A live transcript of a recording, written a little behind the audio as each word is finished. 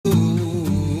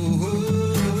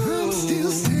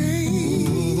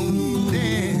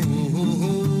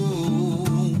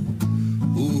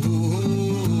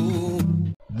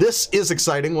This is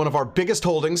exciting. One of our biggest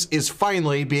holdings is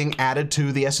finally being added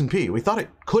to the S&P. We thought it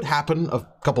could happen a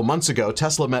couple months ago.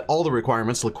 Tesla met all the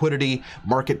requirements: liquidity,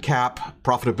 market cap,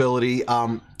 profitability.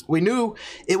 We knew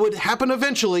it would happen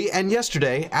eventually, and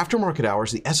yesterday, after market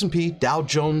hours, the S&P Dow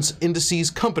Jones Indices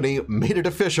company made it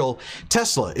official.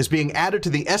 Tesla is being added to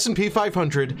the S&P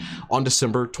 500 on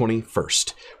December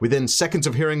 21st. Within seconds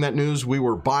of hearing that news, we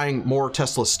were buying more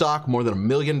Tesla stock, more than $1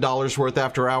 million worth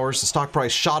after hours. The stock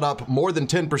price shot up more than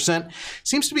 10%.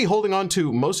 Seems to be holding on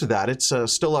to most of that. It's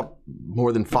still up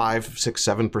more than 5, 6,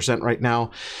 7% right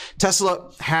now.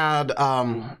 Tesla had,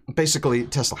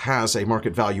 Tesla has a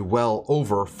market value well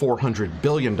over $400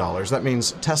 billion. That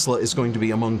means Tesla is going to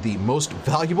be among the most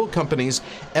valuable companies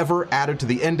ever added to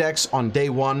the index. On day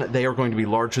one, they are going to be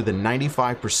larger than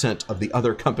 95% of the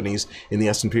other companies in the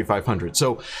S&P 500.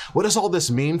 So what does all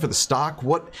this mean for the stock?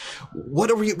 What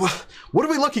are we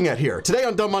looking at here? Today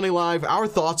on Dumb Money Live, our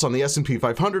thoughts on the S&P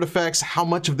 500 effects, how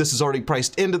much of this is already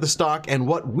priced into the stock, and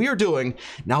what we're doing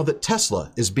now that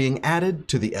Tesla is being added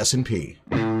to the S&P.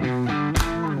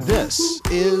 This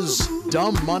is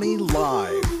Dumb Money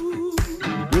Live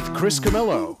with Chris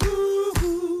Camillo,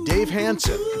 Dave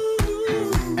Hansen,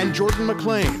 and Jordan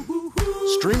McLean,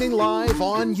 streaming live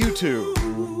on YouTube.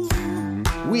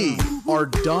 We are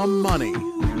Dumb Money.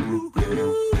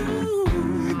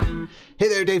 Hey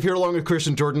there, Dave here along with Chris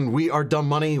and Jordan. We are Dumb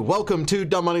Money. Welcome to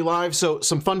Dumb Money Live. So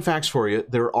some fun facts for you.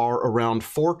 There are around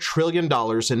 $4 trillion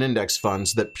in index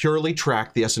funds that purely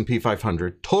track the S&P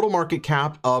 500. Total market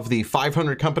cap of the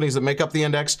 500 companies that make up the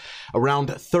index, around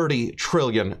 $30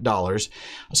 trillion.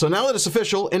 So now that it's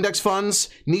official, index funds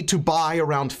need to buy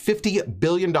around $50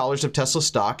 billion of Tesla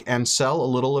stock and sell a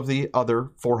little of the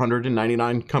other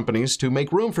 499 companies to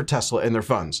make room for Tesla in their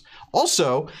funds.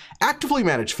 Also, actively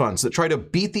managed funds that try to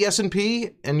beat the S&P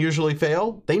and usually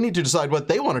fail, they need to decide what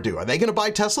they want to do. Are they going to buy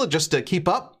Tesla just to keep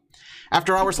up?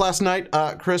 After hours last night,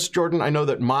 Chris, Jordan, I know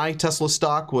that my Tesla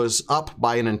stock was up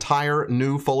by an entire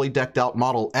new fully decked out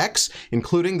Model X,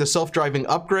 including the self-driving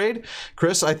upgrade.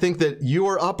 Chris, I think that you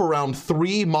are up around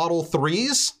 3 Model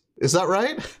 3s. Is that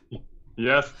right?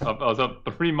 Yes, I was up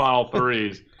 3 Model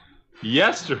 3s.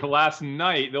 Last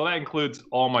night, though that includes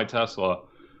all my Tesla.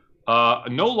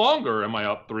 No longer am I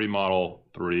up 3 Model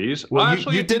 3s. Well,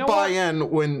 actually, you did buy in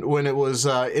when it was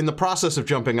in the process of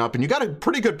jumping up, and you got a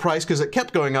pretty good price because it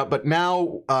kept going up, but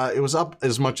now it was up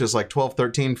as much as like 12,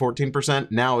 13,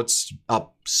 14%. Now it's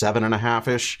up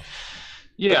 7.5-ish.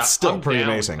 Yeah, it's still I'm pretty down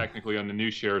amazing. Technically on the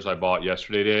new shares I bought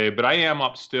yesterday, Dave, but I am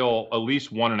up still at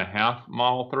least 1.5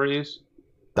 Model 3s.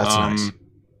 That's nice.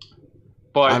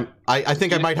 But I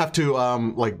think I might have to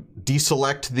like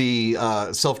deselect the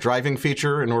self-driving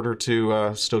feature in order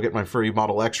to still get my free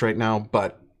Model X right now.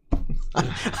 But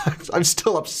I'm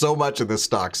still up so much in this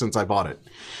stock since I bought it.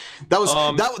 That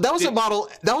was a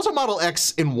Model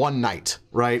X in one night,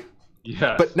 right?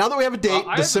 Yeah. But now that we have a date,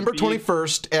 December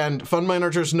 21st, and fund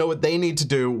managers know what they need to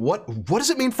do, what does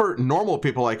it mean for normal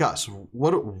people like us?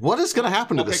 What is going to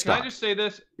happen to this stock? Can I just say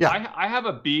this? Yeah. I have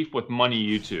a beef with Money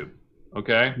YouTube.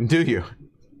 Okay. Do you?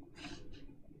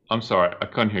 I'm sorry, I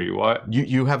couldn't hear you. What?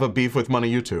 You have a beef with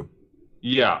Money YouTube?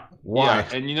 Yeah. Why? Yeah.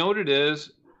 And you know what it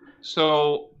is?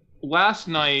 So last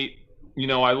night,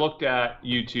 I looked at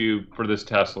YouTube for this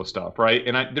Tesla stuff, right?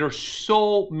 And there are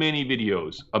so many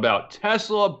videos about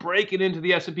Tesla breaking into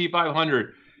the S&P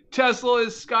 500. Tesla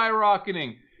is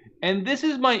skyrocketing. And this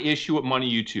is my issue with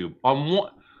Money YouTube.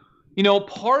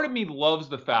 Part of me loves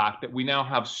the fact that we now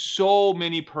have so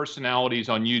many personalities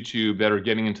on YouTube that are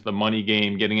getting into the money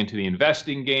game, getting into the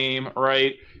investing game,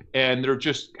 right? And they're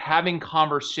just having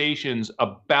conversations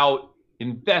about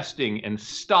investing and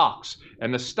stocks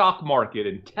and the stock market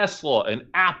and Tesla and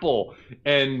Apple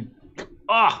and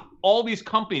all these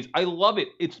companies. I love it.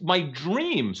 It's my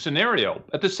dream scenario.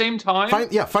 At the same time,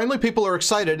 finally people are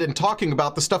excited and talking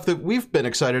about the stuff that we've been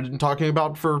excited and talking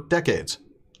about for decades.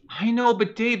 I know,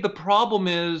 but Dave, the problem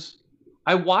is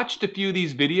I watched a few of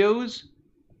these videos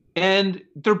and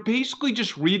they're basically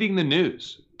just reading the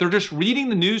news. They're just reading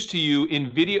the news to you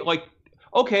in video. Like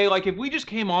if we just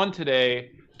came on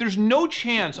today, there's no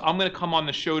chance I'm going to come on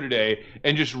the show today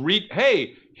and just read,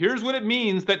 hey, here's what it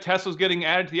means that Tesla's getting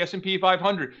added to the S&P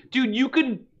 500. Dude, you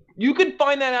could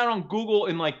find that out on Google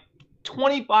in like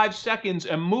 25 seconds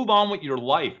and move on with your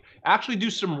life. Actually do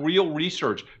some real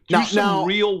research. Do some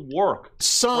real work.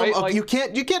 Right? You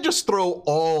can't just throw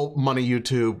all Money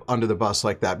YouTube under the bus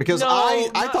like that, because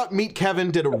I thought Meet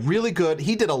Kevin did a really good.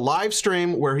 He did a live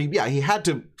stream where he had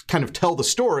to kind of tell the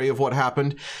story of what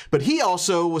happened, but he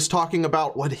also was talking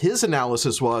about what his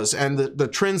analysis was and the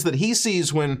trends that he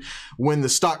sees when the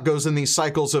stock goes in these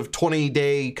cycles of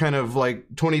 20-day kind of like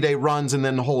 20-day runs and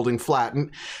then holding flat. And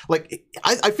like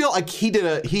I feel like he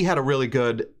had a really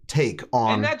good take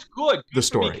on and that's good the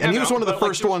story. Kevin, and he was one of the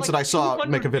first ones like that I saw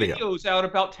make a video. Videos out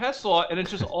about Tesla, and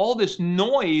it's just all this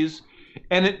noise,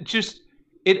 and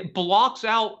it blocks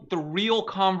out the real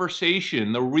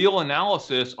conversation, the real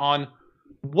analysis on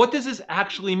what does this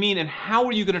actually mean and how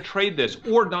are you going to trade this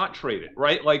or not trade it,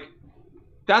 right? Like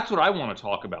that's what I want to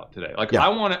talk about today. Like I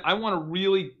want to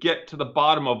really get to the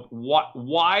bottom of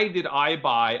why did I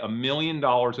buy $1 million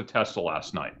of Tesla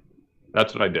last night?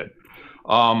 That's what I did.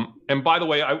 And by the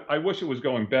way, I wish it was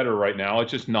going better right now.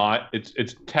 It's just not.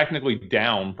 It's technically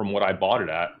down from what I bought it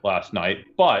at last night,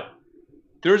 but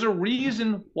there's a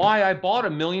reason why I bought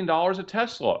 $1 million of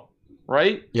Tesla,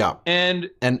 right? Yeah. And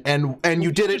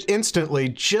you did it instantly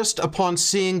just upon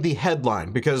seeing the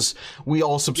headline, because we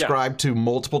all subscribe to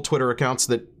multiple Twitter accounts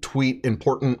that tweet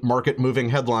important market moving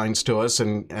headlines to us,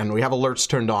 and we have alerts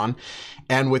turned on.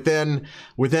 And within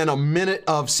a minute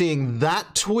of seeing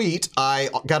that tweet, I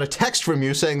got a text from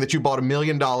you saying that you bought $1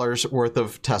 million worth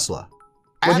of Tesla.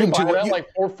 Would you buy it at like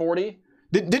 440?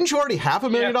 Didn't you already have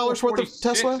 $1 million worth of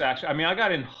Tesla? Actually, I mean, I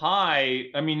got in high.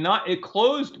 I mean, it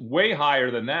closed way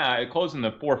higher than that. It closed in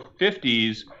the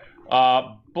 450s.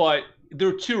 But there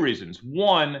are two reasons.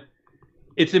 One,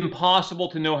 it's impossible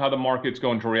to know how the market's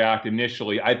going to react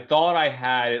initially. I thought I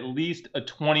had at least a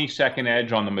 20-second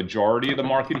edge on the majority of the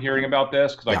market hearing about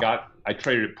this because I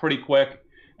traded it pretty quick,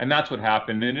 and that's what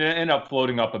happened. And it ended up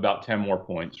floating up about 10 more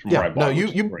points from where I bought. No,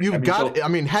 you've got it. I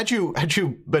mean, had you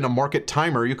been a market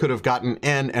timer, you could have gotten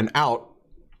in and out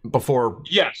before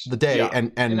the day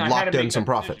and locked in some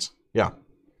profits. Yeah.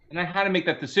 And I had to make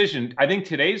that decision. I think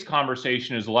today's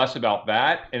conversation is less about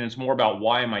that, and it's more about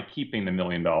why am I keeping the $1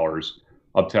 million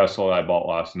of Tesla that I bought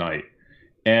last night.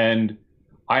 And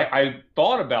I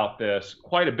thought about this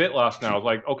quite a bit last night. I was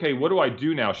like, okay, what do I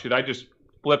do now? Should I just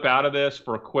flip out of this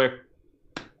for a quick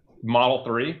Model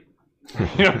 3? You know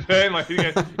what I'm saying? Like,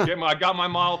 I got my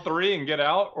Model 3 and get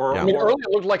out? I mean, earlier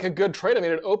it looked like a good trade. I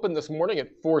mean, it opened this morning at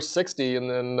 460, and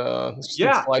then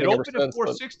it opened at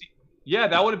 460. Yeah,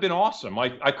 that would have been awesome.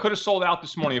 Like, I could have sold out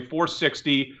this morning at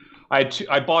 460.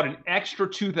 I bought an extra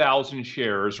 2,000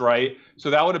 shares, right? So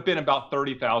that would have been about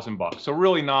 $30,000. So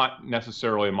really not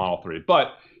necessarily a Model 3,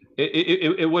 but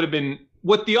it would have been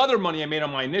with the other money I made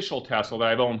on my initial Tesla that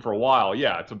I've owned for a while.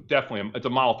 Yeah, it's a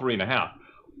Model 3.5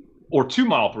 or 2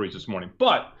 Model 3s this morning.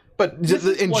 But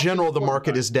in general, the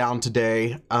market is down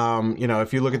today. You know,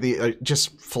 if you look at the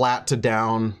just flat to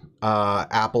down,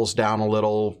 Apple's down a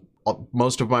little.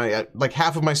 Most of my, like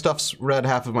half of my stuff's red,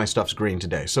 half of my stuff's green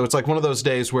today. So it's like one of those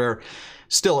days where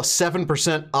still a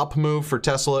 7% up move for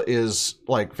Tesla is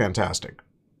like fantastic.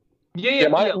 Yeah.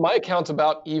 My account's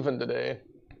about even today.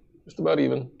 Just about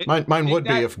even. Mine would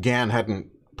be if Gann hadn't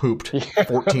pooped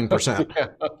 14%.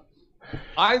 Yeah.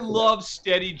 I love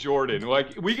Steady Jordan.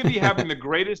 Like, we could be having the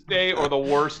greatest day or the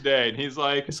worst day, and he's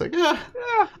like,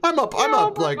 I'm up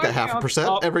like a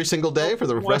 0.5% every single day for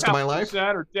the rest of my life.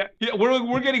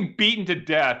 We're getting beaten to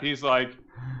death. He's like,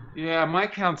 yeah, my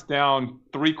account's down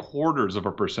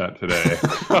 0.75% today.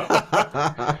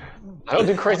 I don't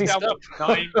do crazy stuff.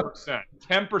 9%,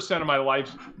 10% of my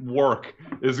life's work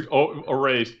is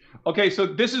erased. Okay, so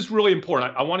this is really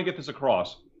important. I want to get this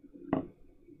across.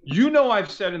 You know,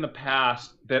 I've said in the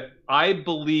past that I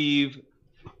believe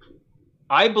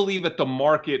that the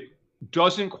market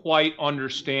doesn't quite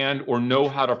understand or know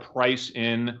how to price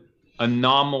in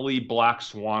anomaly black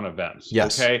swan events.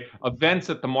 Yes. Okay. Events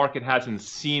that the market hasn't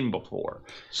seen before.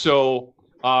 So,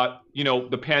 you know,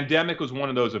 the pandemic was one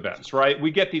of those events, right? We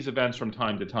get these events from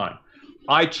time to time.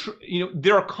 You know,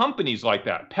 there are companies like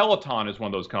that. Peloton is one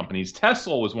of those companies.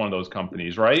 Tesla was one of those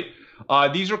companies, right?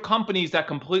 These are companies that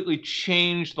completely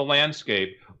changed the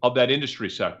landscape of that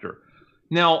industry sector.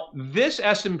 Now, this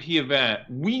S&P event,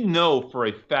 we know for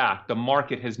a fact the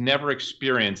market has never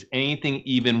experienced anything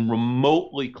even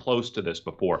remotely close to this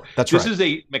before. That's right. This is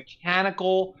a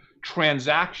mechanical,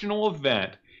 transactional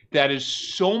event that is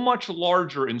so much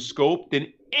larger in scope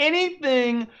than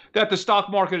anything that the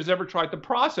stock market has ever tried to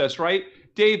process, right?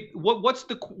 Dave, what's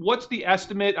the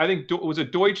estimate? I think was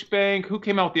it Deutsche Bank who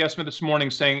came out with the estimate this morning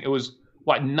saying it was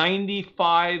what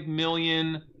 95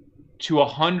 million to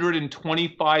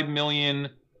 125 million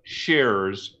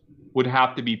shares would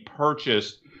have to be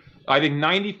purchased. I think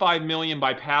 95 million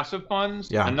by passive funds.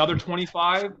 Yeah. Another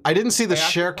 25. I didn't see the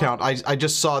share count. I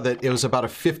just saw that it was about a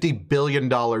 $50 billion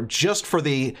just for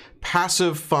the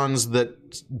passive funds that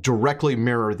directly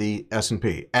mirror the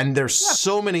S&P. And there's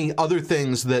so many other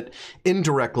things that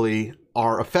indirectly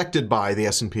are affected by the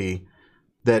S&P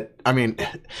that, I mean,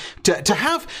 to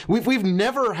have, we've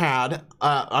never had,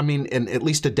 I mean, in at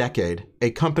least a decade,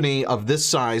 a company of this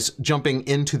size jumping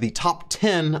into the top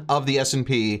 10 of the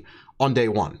S&P on day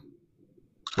one.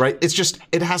 Right? It's just,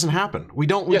 it hasn't happened. We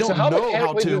don't know how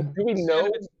to.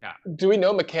 Do we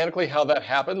know mechanically how that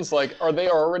happens? Like, are they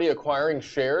already acquiring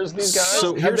shares, these guys?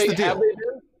 So here's the deal.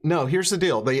 No, here's the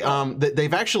deal.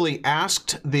 They've actually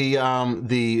asked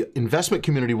the investment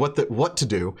community what to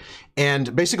do,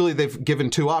 and basically they've given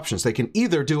two options. They can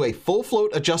either do a full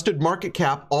float adjusted market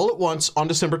cap all at once on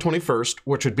December 21st,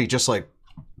 which would be just like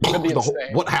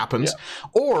what happens,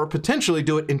 or potentially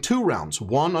do it in two rounds,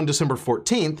 one on December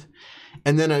 14th,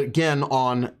 and then again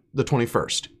on the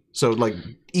 21st. So like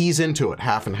ease into it,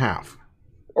 half and half.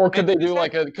 Or could they do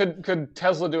like could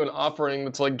Tesla do an offering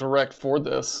that's like direct for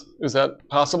this? Is that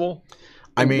possible?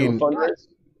 I mean, an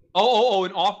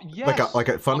off, yes. Like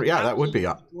a fund, yeah, that would be,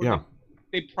 yeah.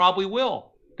 They probably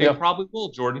will. They probably will,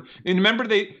 Jordan. And remember,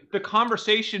 the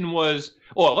conversation was,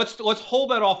 let's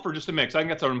hold that off for just a minute, 'cause I think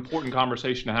that's an important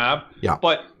conversation to have. Yeah.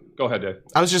 But go ahead, Dave.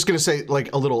 I was just going to say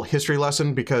like a little history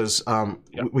lesson, because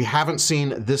we haven't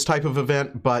seen this type of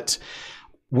event, but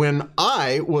when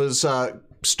I was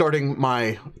starting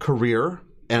my career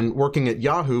and working at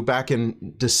Yahoo back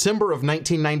in December of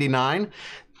 1999,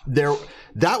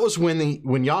 that was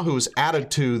when Yahoo was added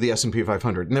to the S&P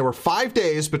 500, and there were 5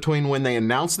 days between when they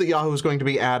announced that Yahoo was going to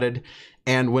be added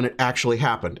and when it actually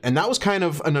happened. And that was kind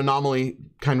of an anomaly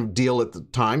kind of deal at the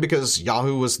time, because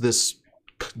Yahoo was this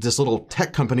little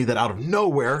tech company that out of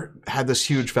nowhere had this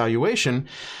huge valuation.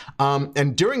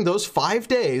 And during those 5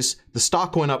 days, the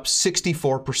stock went up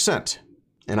 64%.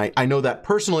 And I know that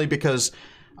personally because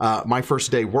my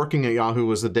first day working at Yahoo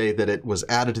was the day that it was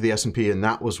added to the S&P, and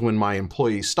that was when my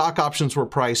employee stock options were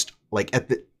priced like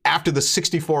after the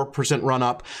 64% run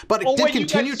up. But it did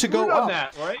continue to go up.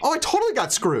 That, right? Oh, I totally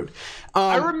got screwed.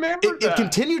 I remember that. It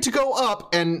continued to go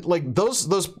up, and like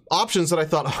those options that I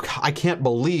thought, oh God, I can't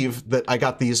believe that I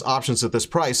got these options at this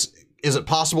price. Is it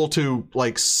possible to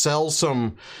like sell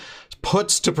some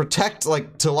puts to protect,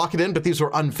 like to lock it in, but these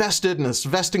were unvested and this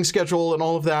vesting schedule and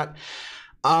all of that.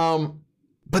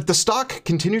 But the stock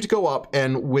continued to go up,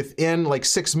 and within like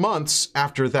 6 months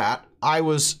after that, I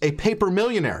was a paper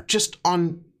millionaire just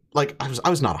on like, I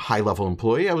was not a high level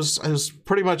employee. I was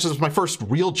pretty much, it was my first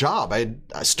real job. I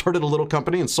started a little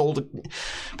company and sold it,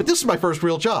 but this was my first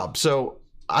real job. So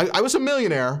I was a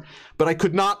millionaire, but I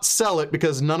could not sell it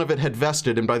because none of it had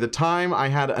vested. And by the time I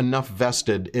had enough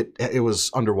vested, it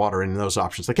was underwater in those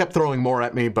options. They kept throwing more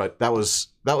at me, but that was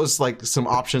like some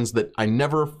options that I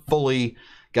never fully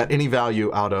got any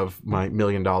value out of my $1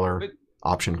 million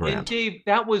option grant. And Dave,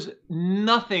 that was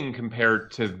nothing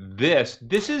compared to this.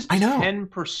 This is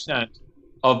 10%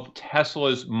 of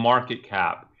Tesla's market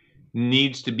cap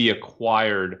needs to be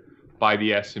acquired by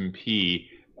the S&P.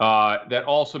 That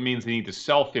also means they need to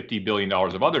sell $50 billion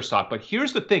of other stock. But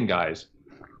here's the thing, guys.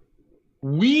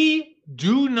 We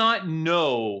do not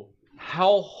know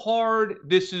how hard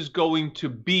this is going to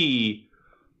be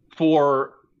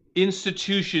for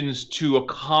institutions to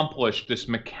accomplish this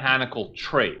mechanical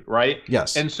trade, right?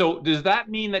 Yes. And so does that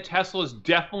mean that Tesla is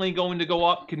definitely going to go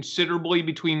up considerably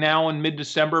between now and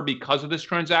mid-December because of this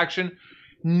transaction?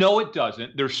 No, it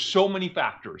doesn't. There's so many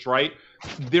factors, right?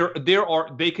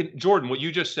 Jordan, what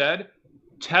you just said,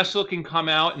 Tesla can come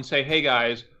out and say, hey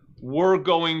guys, we're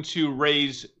going to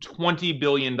raise $20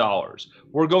 billion.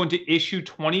 We're going to issue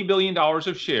 $20 billion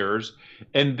of shares,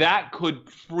 and that could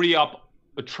free up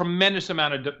a tremendous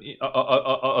amount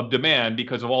of demand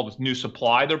because of all this new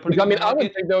supply they're putting. I mean, I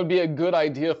would think that would be a good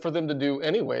idea for them to do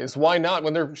anyways. Why not?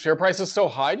 When their share price is so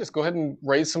high, just go ahead and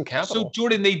raise some capital. So,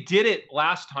 Jordan, they did it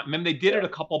last time. Remember, they did it a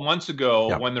couple months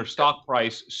ago when their stock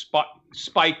price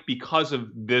spiked because of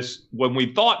this, when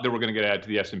we thought they were going to get added to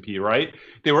the S&P, right?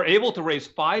 They were able to raise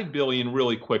 $5 billion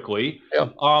really quickly.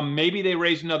 Yeah. Maybe they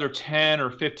raised another 10 or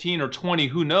 15 or 20,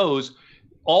 who knows?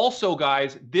 Also,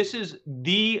 guys, this is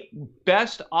the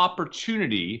best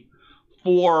opportunity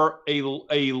for a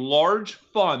large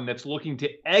fund that's looking to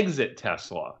exit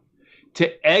Tesla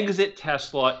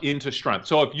into strength.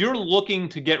 So if you're looking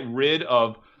to get rid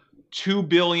of $2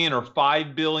 billion or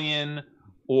 $5 billion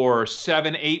or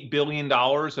 $7-8 billion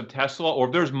of Tesla, or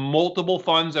if there's multiple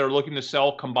funds that are looking to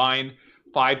sell combined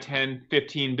 5, 10,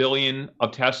 15 billion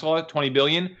of Tesla, 20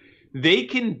 billion, they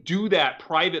can do that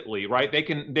privately, right? They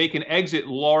can exit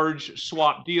large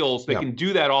swap deals. They can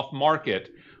do that off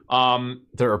market.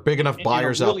 There are big enough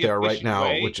buyers out there right now,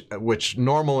 which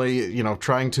normally,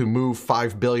 trying to move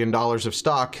 $5 billion of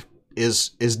stock is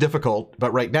difficult,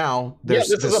 but right now there's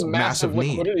this this is a massive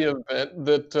need. liquidity event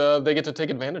that they get to take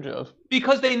advantage of.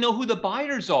 Because they know who the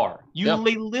buyers are.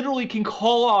 They literally can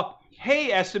call up,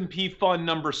 hey, S&P fund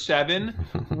number 7,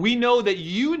 we know that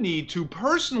you need to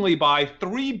personally buy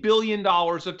 $3 billion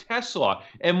of Tesla.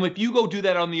 And if you go do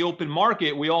that on the open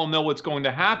market, we all know what's going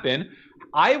to happen.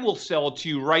 I will sell it to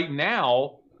you right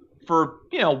now for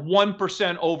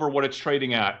 1% over what it's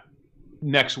trading at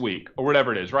next week or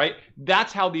whatever it is, right?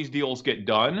 That's how these deals get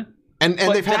done. And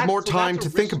they've had more time to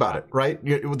think about it, right?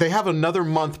 They have another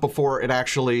month before it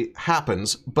actually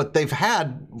happens, but they've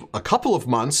had a couple of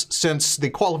months since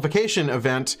the qualification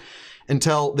event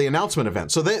until the announcement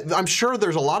event. So I'm sure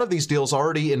there's a lot of these deals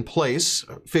already in place,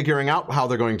 figuring out how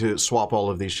they're going to swap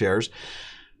all of these shares.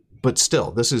 But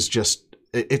still, this is just,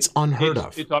 it's unheard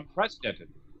of. It's unprecedented.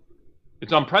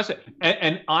 It's unprecedented.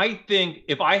 And I think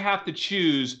if I have to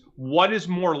choose what is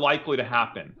more likely to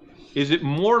happen, is it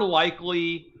more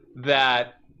likely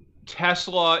that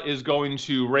Tesla is going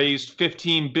to raise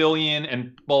 15 billion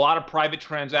and a lot of private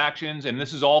transactions, and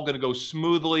this is all going to go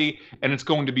smoothly, and it's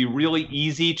going to be really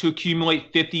easy to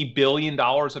accumulate $50 billion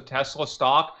of Tesla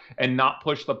stock and not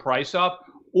push the price up?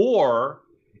 Or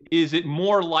is it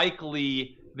more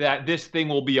likely that this thing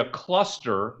will be a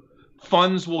cluster?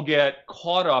 Funds will get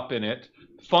caught up in it.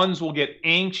 Funds will get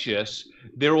anxious.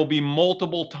 There will be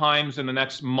multiple times in the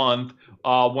next month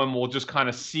when we'll just kind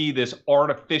of see this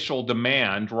artificial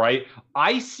demand, right?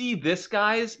 I see this,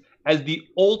 guys, as the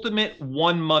ultimate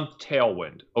 1 month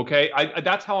tailwind. Okay,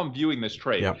 that's how I'm viewing this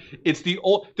trade. Yep. It's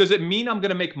does it mean I'm going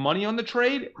to make money on the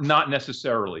trade? Not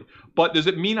necessarily. But does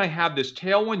it mean I have this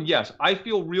tailwind? Yes. I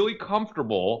feel really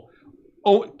comfortable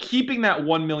keeping that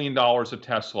 $1 million of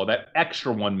Tesla, that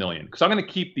extra 1 million, because I'm going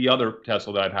to keep the other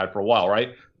Tesla that I've had for a while,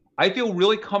 right? I feel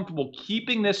really comfortable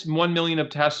keeping this 1 million of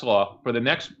Tesla for the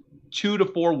next 2 to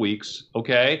 4 weeks,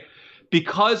 okay?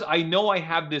 Because I know I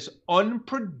have this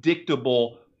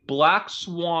unpredictable black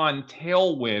swan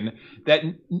tailwind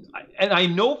and I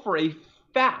know for a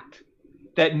fact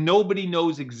that nobody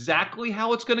knows exactly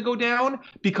how it's going to go down,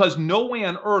 because no way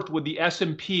on earth would the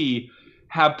S&P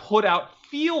have put out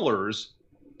feelers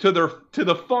to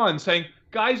the fund saying,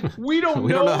 guys, we don't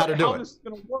know how to do it. This is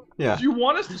going to work. Yeah. Do you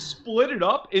want us to split it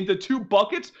up into 2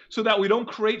 buckets so that we don't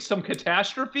create some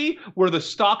catastrophe where the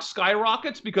stock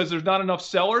skyrockets because there's not enough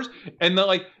sellers? And they're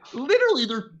like, literally,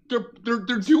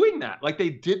 they're doing that. Like, they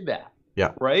did that.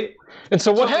 Yeah. Right. And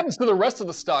so what happens to the rest of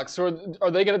the stocks? So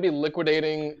are they going to be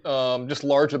liquidating just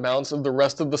large amounts of the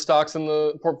rest of the stocks in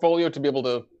the portfolio to be able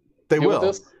to deal with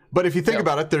this? But if you think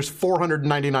about it, there's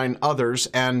 499 others,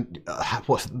 and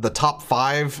the top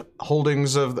 5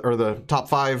 holdings or the top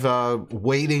 5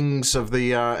 weightings of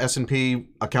the S&P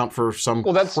account for some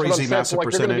crazy massive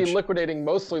percentage. They're going to be liquidating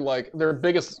mostly, like their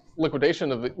biggest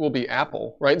liquidation of it will be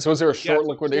Apple, right? So is there a short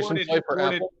liquidation play for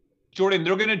Apple? Jordan,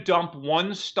 they're going to dump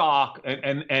one stock,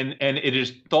 and it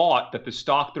is thought that the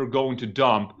stock they're going to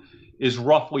dump is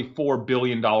roughly $4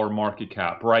 billion market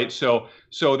cap, right? So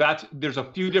there's a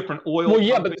few different oil. Well,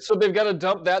 yeah, but so they've got to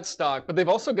dump that stock, but they've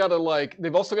also got to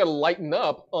lighten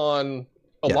up on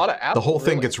a lot of Apple. The whole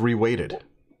thing gets reweighted.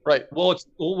 Right. Well, it's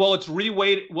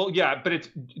reweighted. Well, yeah, but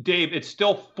it's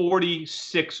still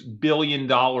 $46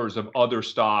 billion of other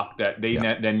stock that they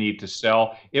then need to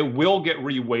sell. It will get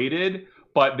reweighted,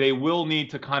 but they will need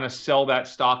to kind of sell that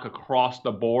stock across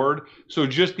the board. So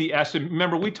just the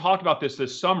remember, we talked about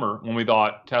this summer when we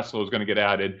thought Tesla was going to get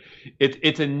added.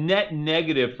 It's a net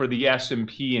negative for the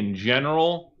S&P in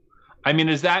general. I mean,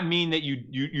 does that mean that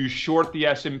you short the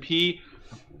S&P?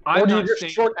 Or do you just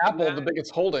short Apple, the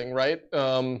biggest holding, right?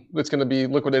 That's going to be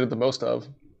liquidated the most of.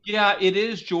 Yeah, it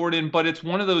is, Jordan, but it's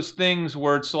one of those things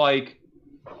where it's like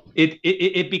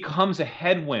it becomes a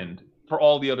headwind for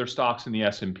all the other stocks in the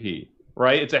S&P.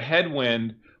 Right? It's a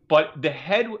headwind, but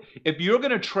if you're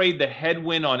going to trade the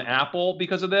headwind on Apple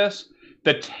because of this,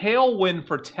 the tailwind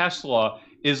for Tesla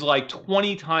is like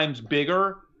 20 times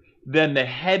bigger than the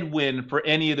headwind for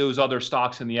any of those other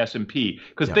stocks in the S&P.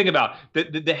 Because think about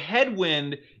the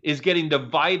headwind is getting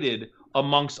divided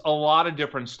amongst a lot of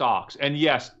different stocks. And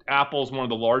yes, Apple is one of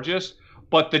the largest,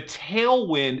 but the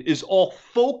tailwind is all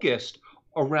focused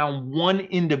around one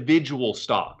individual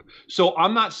stock. So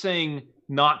I'm not saying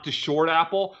not to short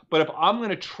Apple, but if I'm going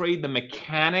to trade the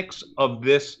mechanics of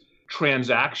this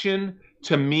transaction,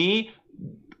 to me,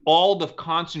 all the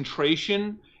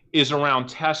concentration is around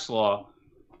Tesla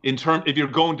if you're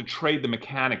going to trade the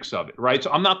mechanics of it, right?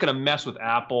 So I'm not going to mess with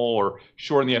Apple or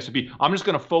shorting the S&P. I'm just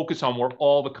going to focus on where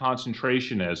all the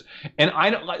concentration is. And I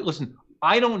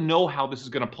don't know how this is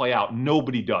going to play out.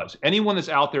 Nobody does. Anyone that's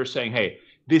out there saying, hey,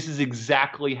 this is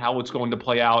exactly how it's going to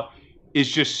play out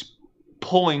is just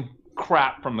pulling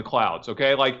crap from the clouds,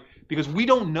 okay? Like, because we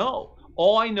don't know.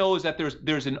 All I know is that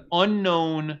there's an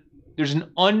unknown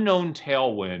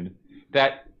tailwind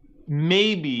that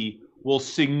maybe will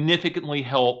significantly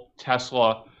help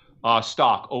Tesla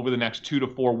stock over the next 2 to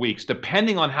 4 weeks,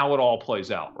 depending on how it all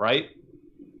plays out, right?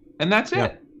 And that's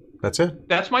it. That's it.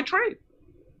 That's my trade.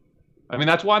 I mean,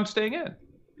 that's why I'm staying in.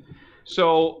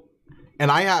 So,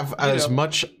 and I have as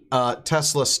much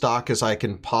Tesla stock as I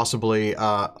can possibly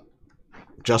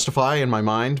justify in my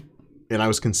mind, and I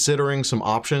was considering some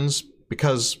options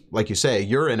because, like you say,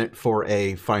 you're in it for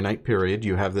a finite period.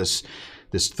 You have this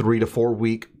 3 to 4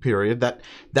 week period that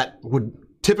would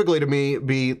typically to me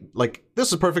be like,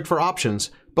 this is perfect for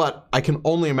options, but I can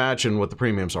only imagine what the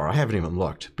premiums are. I haven't even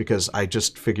looked because I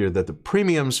just figured that the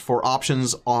premiums for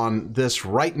options on this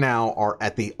right now are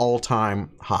at the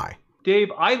all-time high. Dave,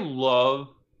 I love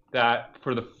that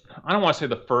I don't want to say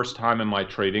the first time in my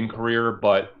trading career,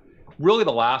 but really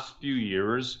the last few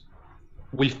years,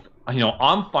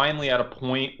 I'm finally at a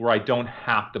point where I don't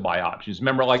have to buy options.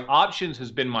 Remember, like, options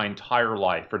has been my entire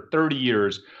life. For 30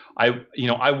 years, I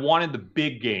wanted the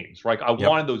big gains, right? I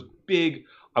wanted those big,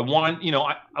 I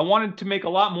wanted to make a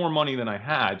lot more money than I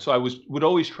had. So I would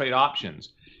always trade options.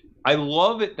 I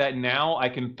love it that now I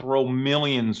can throw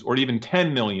millions or even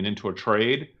 10 million into a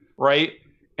trade, right?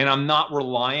 And I'm not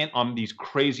reliant on these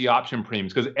crazy option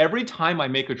premiums, because every time I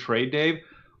make a trade, Dave,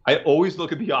 I always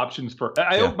look at the options first.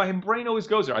 My brain always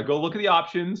goes there. I go look at the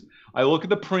options. I look at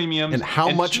the premiums. And how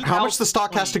much the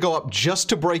stock has to go up just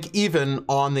to break even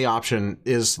on the option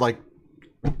is like,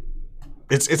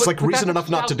 it's like reason enough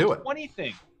not to do it.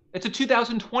 It's a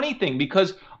 2020 thing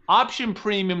because option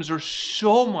premiums are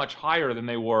so much higher than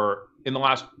they were in the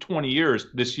last 20 years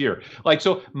this year. Like,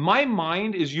 so my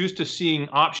mind is used to seeing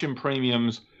option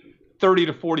premiums 30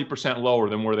 to 40% lower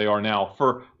than where they are now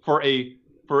for a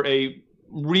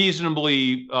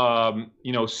reasonably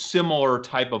similar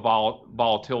type of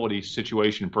volatility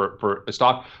situation for a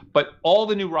stock. But all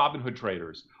the new Robinhood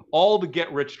traders, all the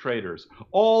get rich traders,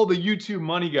 all the YouTube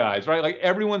money guys, right? Like,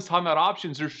 everyone's talking about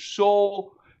options. There's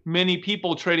so many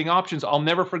people trading options. I'll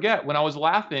never forget when I was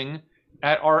laughing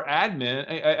at our admin,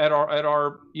 at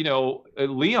our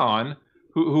Leon,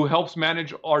 who helps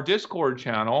manage our Discord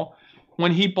channel,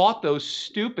 when he bought those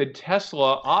stupid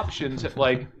Tesla options at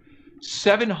like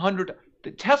 700.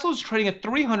 Tesla's trading at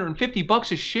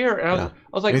 $350 a share, and I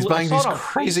was like, and he's buying these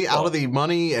crazy out of the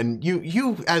money. And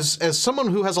you as someone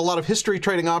who has a lot of history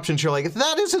trading options, you're like,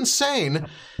 that is insane.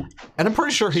 And I'm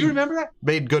pretty sure he remember that?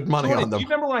 Made good money Jordan, on them. Do you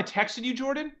remember when I texted you,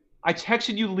 Jordan? I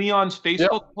texted you Leon's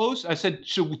Facebook post. I said,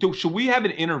 should we have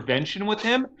an intervention with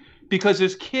him because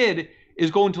this kid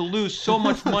is going to lose so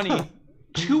much money?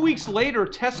 2 weeks later,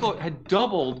 Tesla had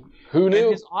doubled. Who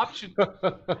knew? His option.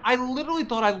 I literally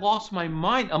thought I lost my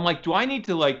mind. I'm like, do I need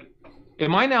to, like,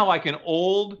 am I now like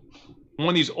one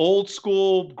of these old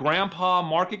school grandpa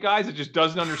market guys that just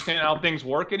doesn't understand how things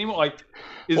work anymore? Like,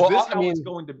 is this how it's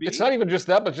going to be? It's not even just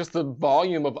that, but just the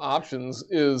volume of options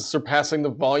is surpassing the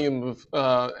volume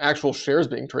of actual shares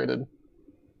being traded.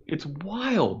 It's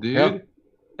wild, dude. Yeah.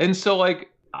 And so, like,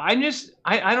 I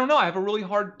don't know. I have a really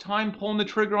hard time pulling the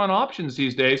trigger on options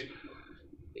these days,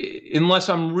 unless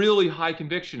I'm really high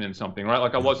conviction in something, right?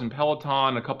 Like I was in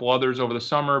Peloton, a couple others over the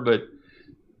summer, but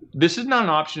this is not an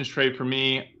options trade for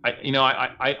me.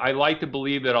 I like to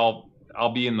believe that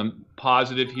I'll be in the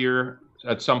positive here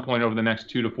at some point over the next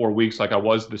 2 to 4 weeks, like I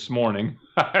was this morning.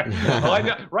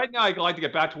 Right now, I'd like to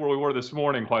get back to where we were this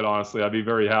morning. Quite honestly, I'd be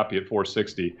very happy at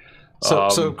 460.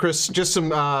 So Chris, just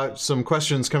some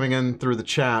questions coming in through the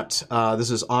chat. This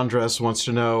is Andres wants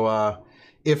to know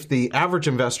if the average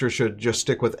investor should just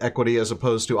stick with equity as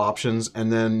opposed to options,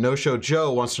 and then No Show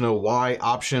Joe wants to know why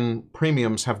option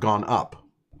premiums have gone up.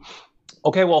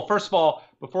 Okay, well, first of all,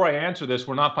 before I answer this,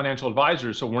 we're not financial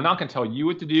advisors, so we're not going to tell you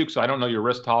what to do because I don't know your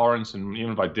risk tolerance, and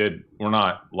even if I did, we're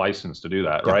not licensed to do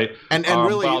that, right? And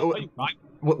really,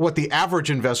 what the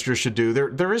average investor should do,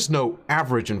 there is no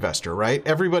average investor, right?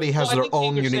 Everybody has their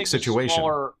own unique situation.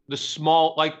 The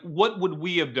small, like, what would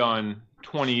we have done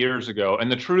 20 years ago?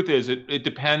 And the truth is, it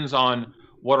depends on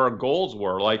what our goals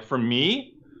were. Like, for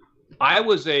me, I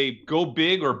was a go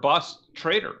big or bust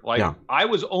trader. Like, I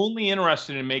was only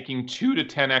interested in making 2 to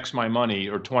 10x my money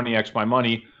or 20x my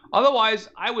money. Otherwise,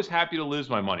 I was happy to lose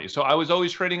my money. So I was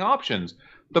always trading options.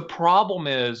 The problem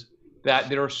is that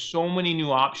there are so many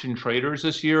new option traders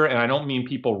this year, and I don't mean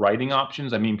people writing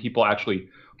options. I mean people actually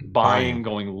buying,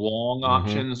 going long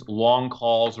options, long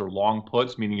calls or long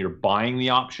puts, meaning you're buying the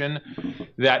option,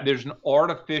 that there's an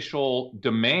artificial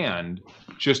demand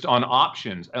just on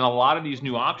options. And a lot of these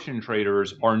new option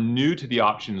traders are new to the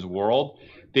options world.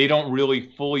 They don't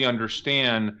really fully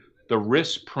understand the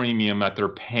risk premium that they're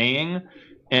paying.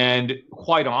 And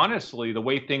quite honestly, the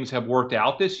way things have worked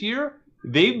out this year,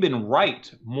 they've been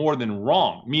right more than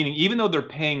wrong. Meaning, even though they're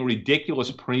paying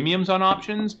ridiculous premiums on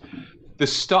options,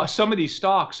 some of these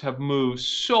stocks have moved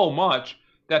so much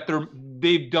that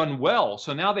they've done well.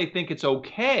 So now they think it's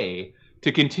okay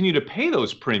to continue to pay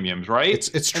those premiums, right?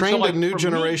 It's trained a new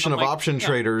generation of option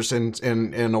traders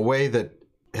in a way that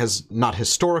has not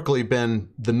historically been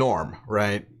the norm,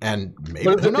 right? And maybe,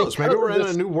 who knows? Maybe we're in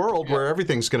a new world where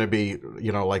everything's going to be,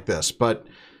 like this. But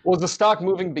was the stock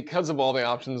moving because of all the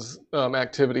options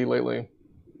activity lately?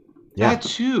 Yeah, that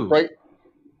too. Right.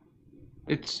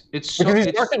 It's because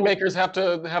these market makers have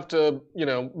to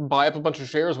buy up a bunch of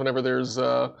shares whenever there's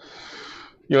a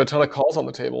ton of calls on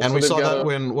the table. And so we saw that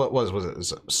when was it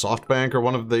SoftBank or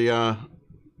one of the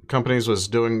companies was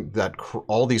doing that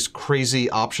all these crazy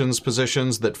options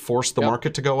positions that forced the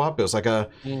market to go up. It was like it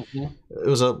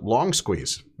was a long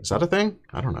squeeze. Is that a thing?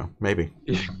 I don't know. Maybe.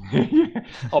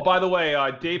 Oh, by the way,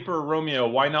 Daper Romeo,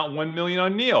 why not 1 million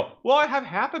on NEO? Well, I have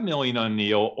 500,000 on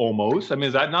NEO almost. I mean,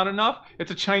 is that not enough?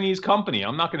 It's a Chinese company.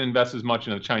 I'm not going to invest as much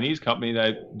in a Chinese company that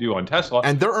I do on Tesla.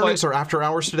 And their earnings are after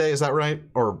hours today. Is that right?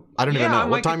 Or I don't even know.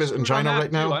 What time is it in China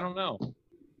right now? I don't know.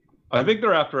 I think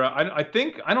they're after. I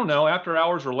don't know, after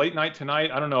hours or late night tonight.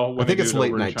 I don't know. I think it's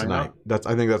late night tonight.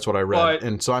 I think that's what I read.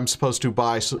 And so I'm supposed to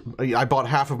buy. I bought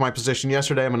half of my position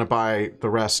yesterday. I'm going to buy the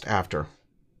rest after.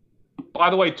 By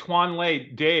the way, Tuan Lei,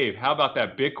 Dave, how about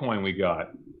that Bitcoin we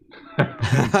got?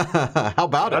 How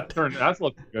about it? That's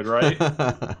looking good, right?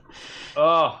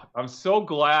 I'm so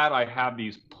glad I have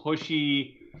these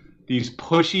pushy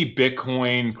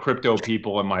Bitcoin crypto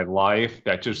people in my life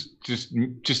that just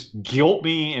guilt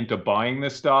me into buying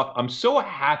this stuff. I'm so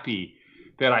happy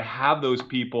that I have those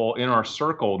people in our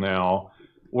circle now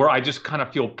where I just kind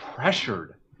of feel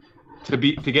pressured to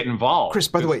get involved. Chris,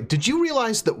 by the way, did you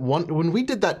realize that when we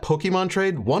did that Pokemon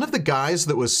trade, one of the guys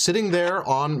that was sitting there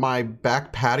on my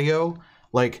back patio,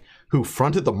 like who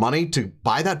fronted the money to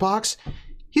buy that box,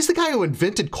 he's the guy who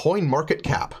invented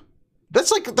CoinMarketCap.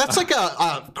 That's like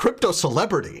a crypto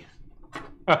celebrity.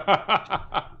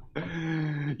 Yeah,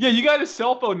 you got his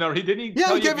cell phone number. He didn't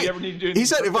tell you if you ever need to do. He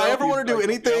said if I ever want to do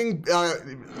anything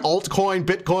altcoin,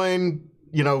 Bitcoin,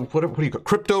 what do you call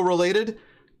crypto related,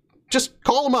 just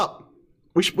call him up.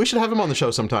 We should have him on the show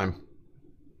sometime.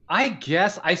 I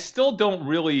guess I still don't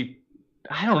really.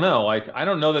 I don't know. I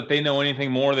don't know that they know anything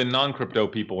more than non-crypto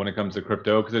people when it comes to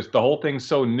crypto because the whole thing's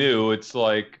so new. It's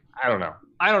like I don't know.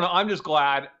 I'm just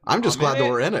glad. I'm just glad that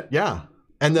we're in it. Yeah.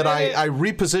 And that I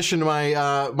repositioned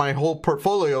my whole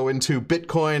portfolio into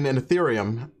Bitcoin and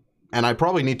Ethereum. And I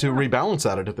probably need to rebalance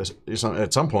that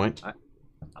at some point.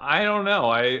 I don't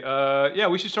know.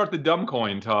 We should start the dumb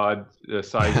coin, Todd.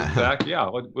 Size Zach. Yeah,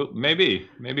 maybe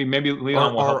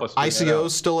Leon will help us. Are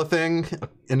ICOs still a thing?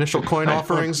 Initial coin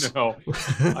offerings? No,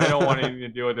 I don't want anything to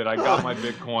do with it. I got my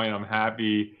Bitcoin. I'm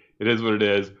happy. It is what it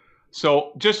is.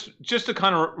 So just to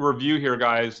kind of review here,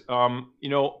 guys.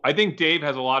 I think Dave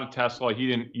has a lot of Tesla.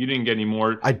 You didn't get any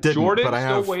more. I didn't. Jordan's but I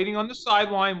have... still waiting on the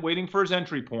sideline, waiting for his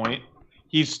entry point.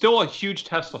 He's still a huge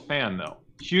Tesla fan, though.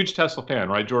 Huge Tesla fan,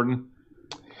 right, Jordan?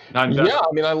 Yeah,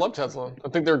 I mean, I love Tesla. I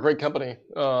think they're a great company.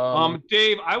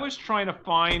 Dave, I was trying to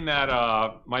find that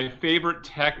my favorite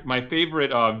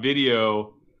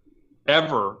video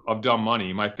ever of Dumb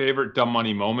Money, my favorite Dumb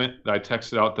Money moment that I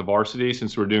texted out to Varsity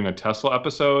since we're doing a Tesla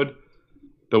episode.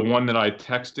 The one that I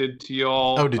texted to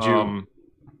y'all. Oh, did you?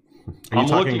 Are you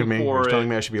talking to me? You're telling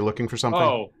me I should be looking for something?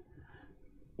 Oh,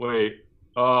 wait.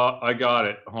 I got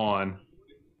it. Hold on.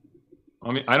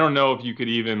 I mean, I don't know if you could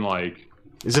even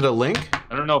Is it a link?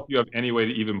 I don't know if you have any way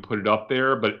to even put it up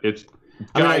there, but it's.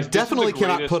 Guys, I definitely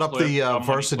cannot put up the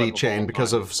Varsity chain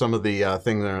because of some of the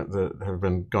things that have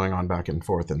been going on back and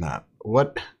forth in that.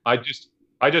 What? I just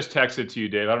texted to you,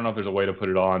 Dave. I don't know if there's a way to put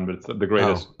it on, but it's the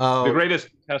greatest, the greatest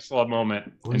Tesla moment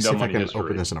in Dumb Money history. Let me see if I can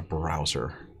open this in a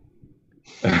browser.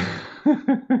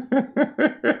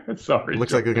 Sorry. It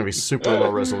looks like it's going to be super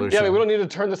low resolution. Yeah, I mean, we don't need to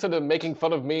turn this into making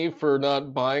fun of me for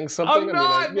not buying something.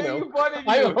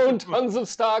 I own tons of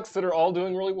stocks that are all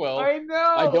doing really well. I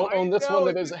know. I don't own this one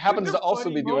that happens to also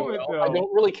be doing well. Though. I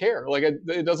don't really care.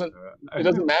 It doesn't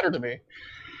matter to me.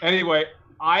 Anyway,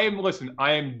 I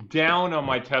am down on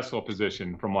my Tesla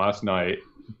position from last night,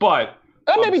 but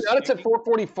maybe not. It's at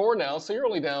 444 now, so you're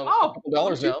only down a couple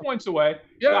dollars now. 2 points away.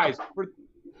 Yeah. Guys,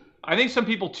 I think some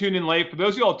people tuned in late. For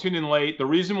those of y'all tuned in late, the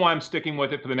reason why I'm sticking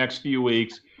with it for the next few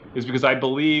weeks is because I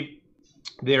believe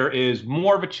there is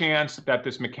more of a chance that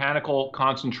this mechanical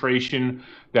concentration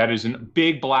that is a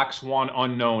big black swan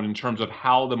unknown in terms of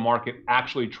how the market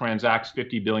actually transacts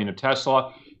 50 billion of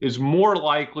Tesla is more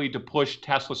likely to push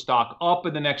Tesla stock up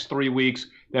in the next 3 weeks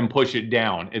than push it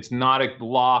down. It's not a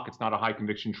lock. It's not a high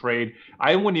conviction trade.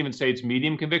 I wouldn't even say it's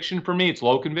medium conviction for me. It's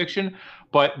low conviction,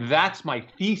 but that's my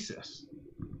thesis.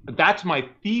 That's my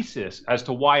thesis as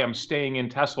to why I'm staying in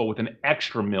Tesla with an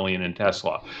extra million in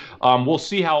Tesla. We'll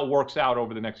see how it works out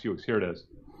over the next few weeks. Here it is.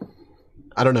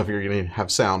 I don't know if you're going to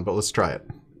have sound, but let's try it.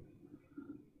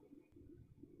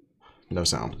 No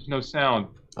sound. There's no sound.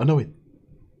 Oh, no, wait.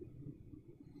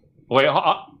 Wait,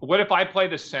 what if I play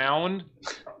the sound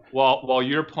while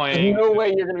you're playing? No way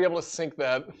you're going to be able to sync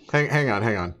that. Hang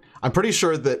on. I'm pretty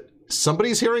sure that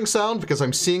somebody's hearing sound because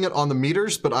I'm seeing it on the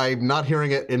meters, but I'm not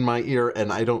hearing it in my ear,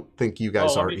 and I don't think you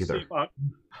guys are either.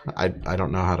 I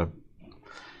don't know how to.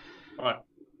 All right.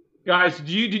 Guys,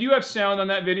 did you have sound on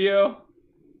that video?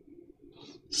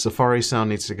 Safari sound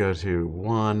needs to go to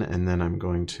 1, and then I'm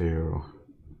going to...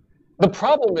 The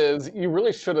problem is you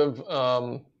really should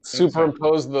have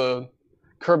superimposed the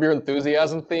Curb Your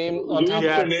Enthusiasm theme on top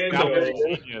of it.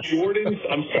 Jordan,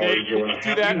 I'm sorry, Jordan.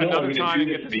 Do that another time and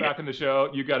get this back in the show.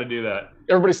 You got to do that.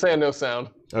 Everybody's saying no sound.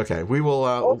 Okay, we will...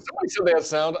 somebody said they had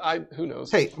sound. Who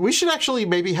knows? Hey, we should actually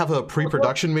maybe have a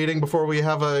pre-production meeting before we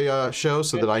have a show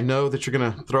so that I know that you're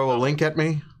going to throw a link at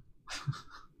me.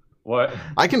 What?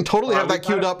 I can totally have that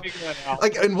queued up.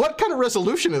 Like, and what kind of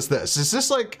resolution is this? Is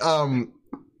this like...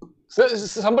 So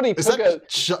somebody took a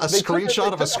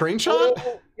screenshot of a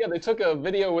screenshot? Yeah, they took a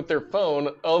video with their phone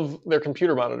of their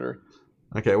computer monitor.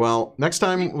 Okay, well, next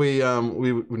time we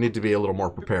need to be a little more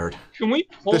prepared. Can we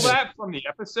pull that from the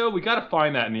episode? We got to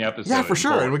find that in the episode. Yeah, for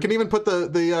sure. And we can even put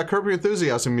the Curb Your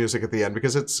Enthusiasm music at the end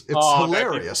because it's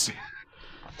hilarious.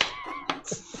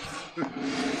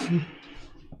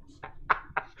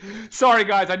 Sorry,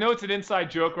 guys. I know it's an inside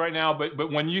joke right now,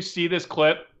 but when you see this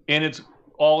clip in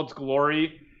all its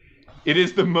glory, it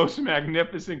is the most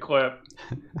magnificent clip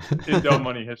in Dumb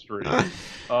Money history.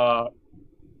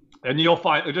 And you'll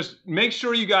find, just make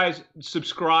sure you guys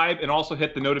subscribe and also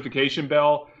hit the notification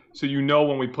bell so you know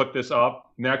when we put this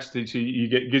up next, because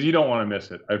you don't want to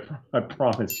miss it. I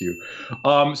promise you.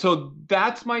 So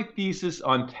that's my thesis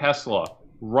on Tesla.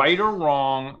 Right or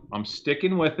wrong, I'm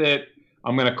sticking with it.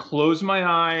 I'm going to close my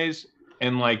eyes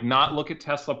and not look at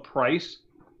Tesla price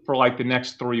for the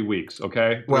next 3 weeks,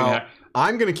 okay? Well,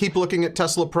 I'm going to keep looking at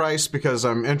Tesla price because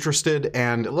I'm interested,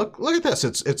 and look at this.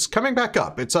 It's coming back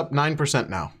up. It's up 9%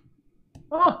 now.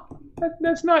 Oh,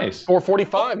 that's nice.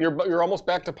 445. You're almost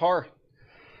back to par.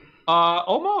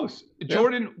 Almost. Yeah.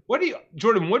 Jordan, what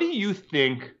do you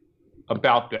think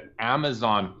about the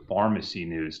Amazon pharmacy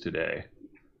news today?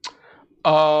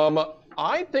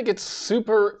 I think it's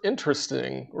super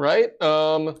interesting, right?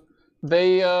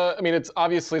 It's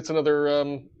obviously it's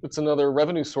another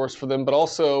revenue source for them, but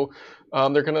also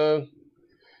they're gonna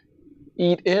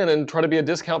eat in and try to be a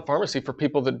discount pharmacy for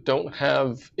people that don't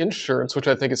have insurance, which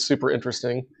I think is super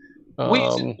interesting. Wait,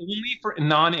 is it only for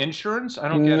non-insurance? I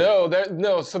don't get it.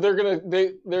 No. So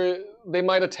they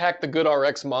might attack the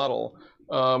GoodRx model,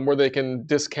 where they can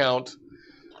discount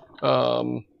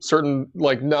certain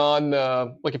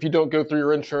if you don't go through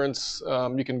your insurance,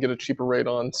 you can get a cheaper rate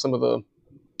on some of the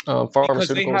pharmaceuticals. Because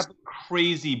they have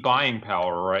crazy buying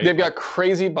power, right? They've got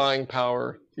crazy buying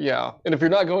power, yeah. And if you're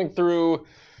not going through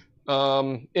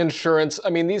insurance,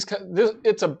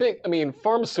 it's a big.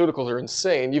 Pharmaceuticals are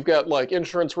insane. You've got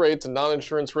insurance rates and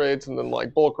non-insurance rates, and then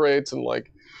bulk rates, and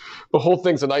the whole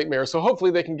thing's a nightmare. So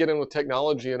hopefully they can get in with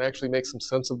technology and actually make some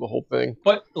sense of the whole thing.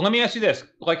 But let me ask you this: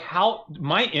 how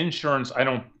my insurance, I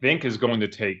don't think is going to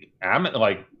take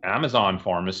Amazon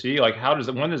pharmacy.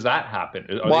 When does that happen?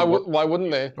 Why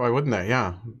wouldn't they? Why wouldn't they?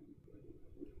 Yeah.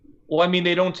 Well,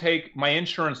 they don't take, my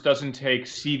insurance doesn't take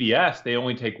CVS. They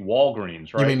only take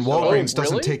Walgreens, right? You mean Walgreens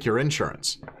doesn't take your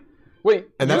insurance? Wait,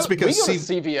 and that's because we go to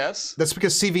CVS. That's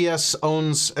because CVS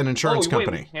owns an insurance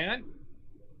company. We can't?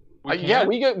 Yeah,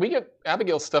 we get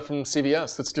Abigail's stuff from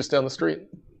CVS. That's just down the street.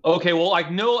 Okay, well, I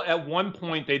know at one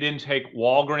point they didn't take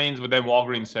Walgreens, but then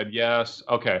Walgreens said yes.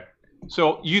 Okay,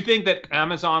 so you think that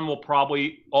Amazon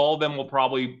all of them will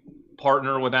probably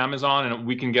partner with Amazon, and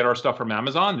we can get our stuff from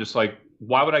Amazon? Just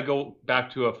why would I go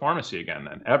back to a pharmacy again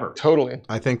then, ever? Totally.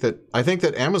 I think that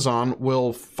Amazon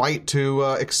will fight to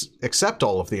accept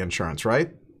all of the insurance, right?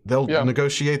 They'll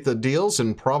negotiate the deals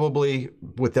and probably,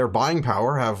 with their buying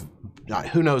power, have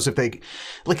who knows if they,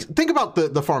 like, think about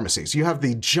the pharmacies. You have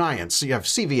the giants, you have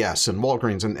CVS and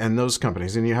Walgreens and those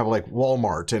companies, and you have like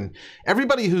Walmart, and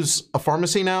everybody who's a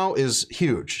pharmacy now is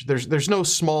huge. There's no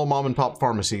small mom and pop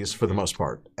pharmacies for the most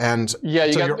part. And yeah,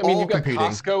 so you've got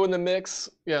Costco in the mix.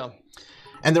 Yeah.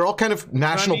 And they're all kind of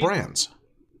national brands.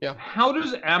 Yeah. How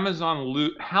does Amazon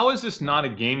lose? How is this not a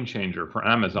game changer for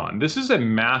Amazon? This is a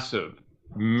massive,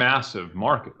 massive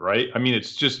market, right? I mean,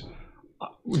 it's just,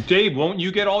 Dave, won't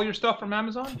you get all your stuff from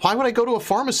Amazon? Why would I go to a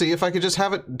pharmacy if I could just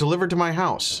have it delivered to my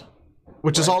house?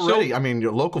 Which is already, so, I mean,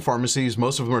 your local pharmacies,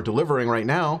 most of them are delivering right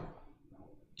now.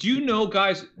 Do you know,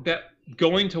 guys, that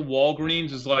going to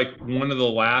Walgreens is like one of the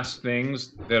last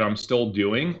things that I'm still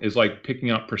doing, is like picking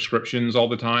up prescriptions all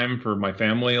the time for my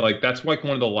family. Like that's like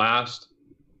one of the last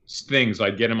things I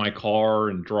get in my car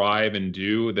and drive and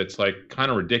do that's like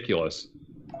kind of ridiculous.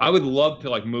 I would love to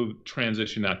like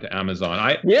transition that to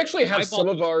Amazon. We actually have some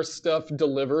of our stuff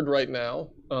delivered right now,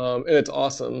 and it's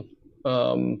awesome.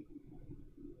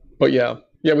 But yeah,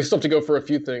 we still have to go for a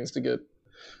few things to get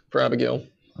for Abigail.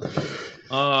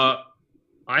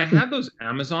 I had those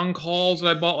Amazon calls that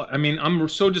I bought. I mean, I'm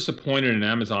so disappointed in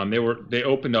Amazon. They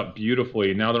opened up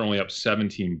beautifully. Now they're only up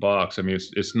 $17. I mean,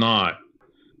 it's not.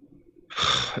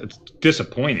 It's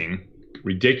disappointing,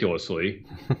 ridiculously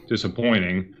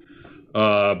disappointing.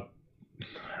 I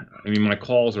mean, my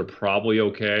calls are probably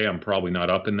okay. I'm probably not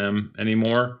up in them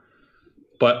anymore.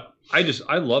 But I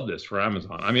love this for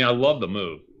Amazon. I mean, I love the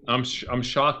move. I'm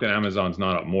shocked that Amazon's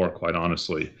not up more, quite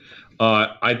honestly.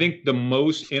 I think the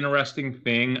most interesting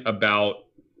thing about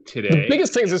today, the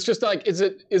biggest thing is just like, is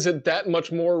it that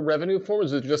much more revenue for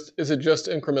them? Is it just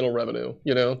incremental revenue?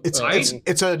 You know, it's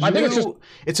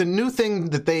a new thing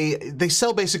that they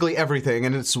sell basically everything,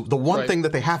 and it's the one thing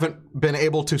that they haven't been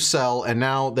able to sell, and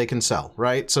now they can sell,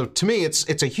 right? So to me,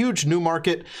 it's a huge new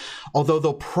market, although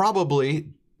they'll probably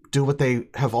do what they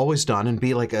have always done and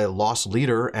be like a loss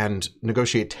leader and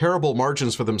negotiate terrible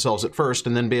margins for themselves at first,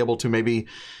 and then be able to maybe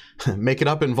make it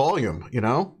up in volume, you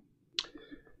know?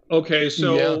 Okay,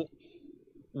 so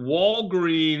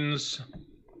Walgreens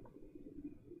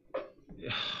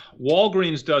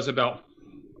does about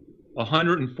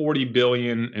 140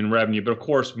 billion in revenue, but of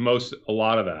course most of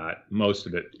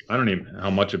it, I don't even know how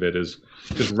much of it is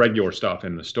just regular stuff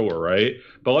in the store, right?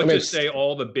 But let's just say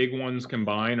all the big ones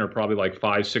combined are probably like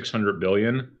 500-600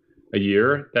 billion a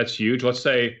year. That's huge. Let's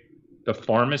say the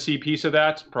pharmacy piece of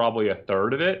that's probably a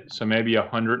third of it, so maybe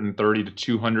 150 to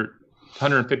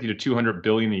 200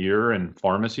 billion a year in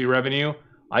pharmacy revenue.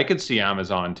 I could see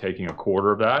Amazon taking a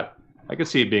quarter of that. I could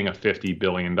see it being a $50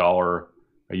 billion a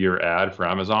year ad for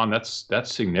Amazon. That's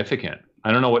significant.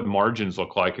 I don't know what margins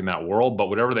look like in that world, but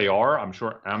whatever they are, I'm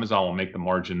sure Amazon will make the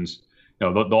margins. You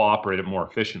know, they'll operate it more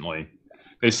efficiently.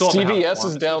 They still CVS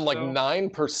is down like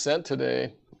 9%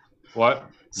 today. What?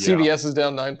 CVS is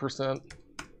down 9%.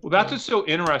 Well, that's just so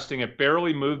interesting. It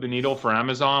barely moved the needle for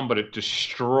Amazon, but it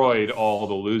destroyed all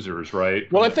the losers,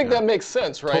 right? Well, I think that makes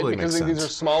sense, right? Totally because makes sense. These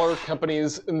are smaller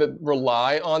companies that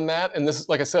rely on that, and this,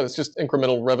 like I said, it's just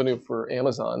incremental revenue for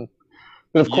Amazon.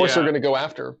 And of course, they're going to go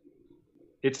after.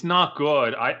 It's not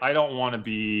good. I don't want to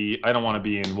be in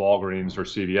Walgreens or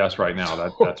CVS right now.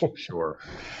 That's for sure.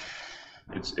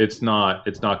 It's not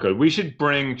good. We should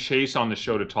bring Chase on the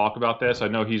show to talk about this. I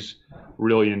know he's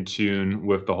really in tune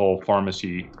with the whole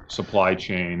pharmacy supply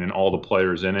chain and all the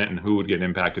players in it and who would get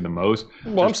impacted the most.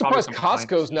 Well, I'm surprised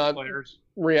Costco's not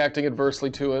reacting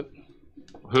adversely to it.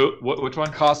 Who? Which one?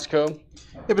 Costco.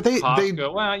 Yeah, but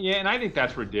Costco. Well, yeah, and I think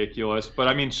that's ridiculous. But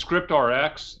I mean,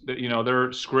 ScriptRx,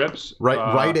 their scripts.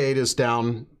 Rite Aid is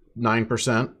down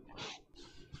 9%.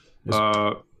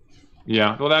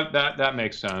 Yeah, well, that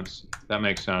makes sense. That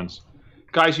makes sense.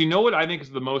 Guys, you know what I think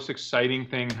is the most exciting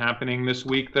thing happening this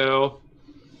week, though?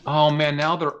 Oh, man,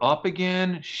 now they're up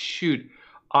again? Shoot.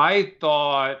 I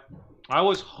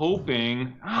was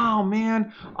hoping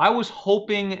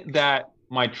that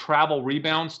my travel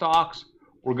rebound stocks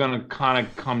were going to kind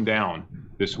of come down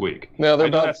this week. No,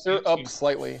 they're up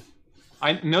slightly.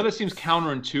 I know that seems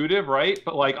counterintuitive, right?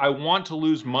 But, like, I want to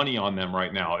lose money on them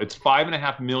right now. It's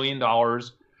 $5.5 million,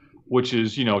 which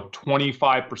is,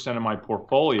 25% of my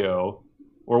portfolio,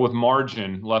 or with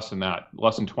margin less than that,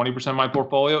 less than 20% of my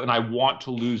portfolio, and I want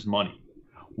to lose money.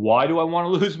 Why do I want to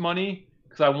lose money?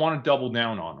 Because I want to double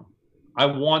down on them. I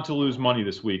want to lose money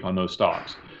this week on those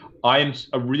stocks. I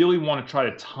really want to try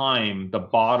to time the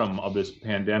bottom of this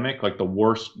pandemic, like the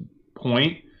worst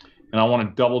point, and I want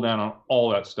to double down on all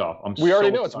that stuff. We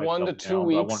already know it's 1 to 2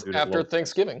 weeks after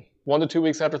Thanksgiving. 1 to 2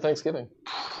 weeks after Thanksgiving.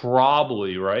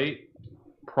 Probably, right?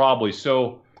 Probably.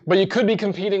 So. But you could be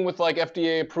competing with like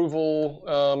FDA approval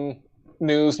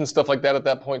news and stuff like that at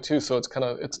that point too. So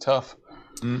it's tough.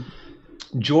 Mm.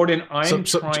 Jordan, I'm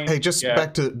trying. Hey, just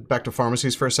back to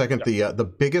pharmacies for a second. Yeah. The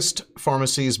biggest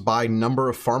pharmacies by number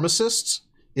of pharmacists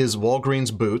is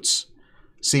Walgreens, Boots,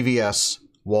 CVS,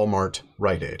 Walmart,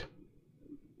 Rite Aid.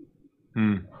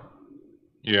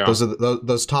 Yeah,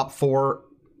 those top four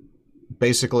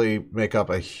basically make up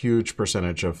a huge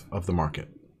percentage of the market,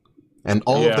 and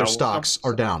all of their stocks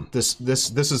are down. This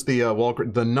is the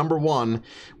Walgreens. The number one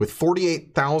with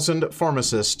 48,000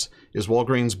 pharmacists is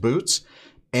Walgreens Boots,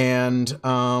 and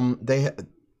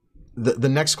the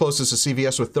next closest is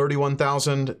CVS with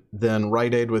 31,000, then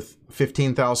Rite Aid with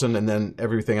 15,000, and then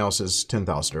everything else is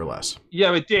 10,000 or less.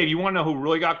 Yeah, but Dave, you want to know who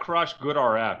really got crushed?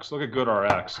 GoodRx. Look at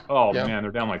GoodRx. Oh man,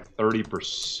 they're down like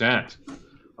 30%.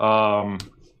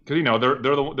 Because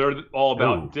they're all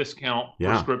about discount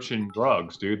prescription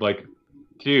drugs, dude. Like,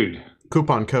 dude,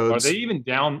 coupon codes. Are they even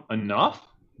down enough?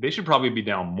 They should probably be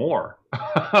down more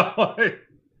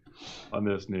on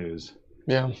this news.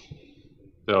 Yeah.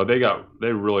 So they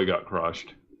really got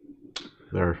crushed.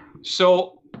 There.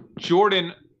 So,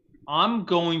 Jordan, I'm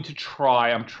trying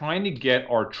to get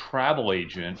our travel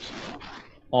agent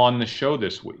on the show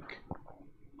this week.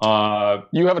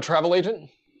 You have a travel agent?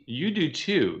 You do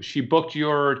too. She booked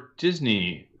your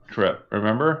Disney trip,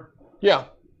 remember? Yeah.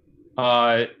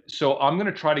 So I'm going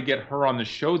to try to get her on the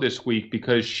show this week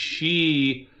because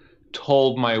she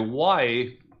told my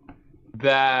wife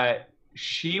that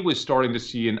she was starting to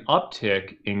see an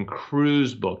uptick in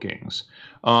cruise bookings.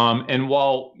 And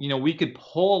while, we could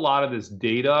pull a lot of this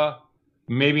data,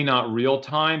 maybe not real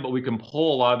time, but we can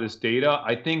pull a lot of this data.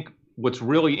 I think what's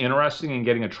really interesting in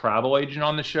getting a travel agent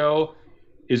on the show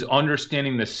is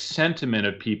understanding the sentiment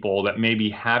of people that maybe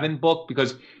haven't booked.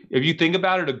 Because if you think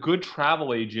about it, a good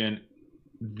travel agent,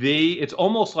 it's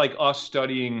almost like us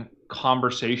studying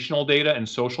conversational data and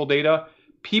social data.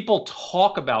 People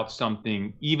talk about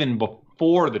something even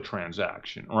before the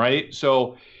transaction, right?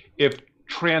 So if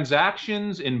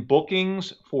transactions and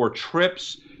bookings for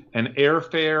trips and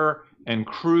airfare and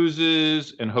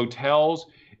cruises and hotels,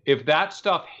 if that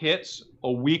stuff hits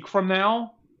a week from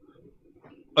now,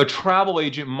 a travel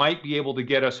agent might be able to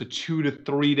get us a 2 to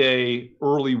 3 day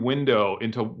early window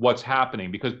into what's happening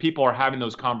because people are having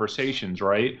those conversations,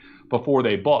 right, before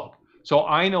they book. So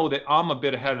I know that I'm a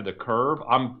bit ahead of the curve.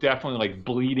 I'm definitely like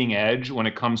bleeding edge when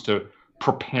it comes to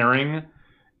preparing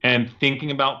and thinking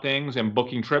about things and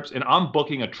booking trips. And I'm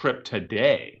booking a trip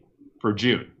today for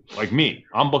June. Like me,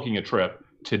 I'm booking a trip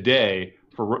today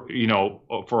for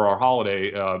our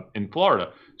holiday in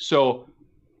Florida. So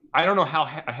I don't know how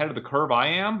ahead of the curve I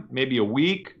am, maybe a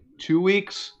week, 2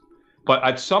 weeks. But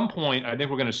at some point, I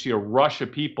think we're going to see a rush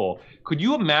of people. Could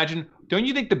you imagine? Don't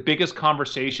you think the biggest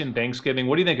conversation Thanksgiving,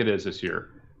 what do you think it is this year?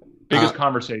 Biggest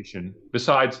conversation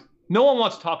besides, no one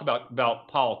wants to talk about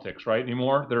politics, right,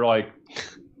 anymore? They're like,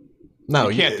 no,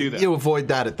 you can't do that. You avoid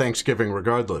that at Thanksgiving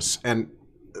regardless. And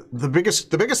the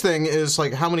biggest thing is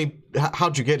like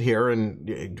how'd you get here,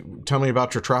 and tell me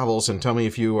about your travels, and tell me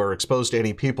if you are exposed to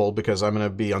any people, because I'm going to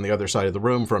be on the other side of the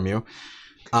room from you.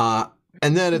 And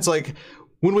then it's like,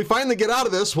 when we finally get out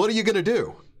of this, what are you going to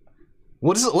do?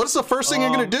 What is the first thing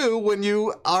you're going to do when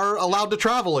you are allowed to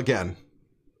travel again?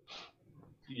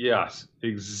 Yes,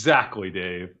 exactly,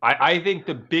 Dave. I think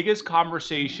the biggest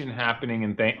conversation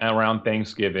happening around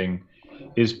Thanksgiving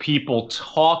is people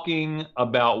talking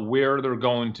about where they're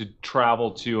going to travel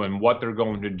to and what they're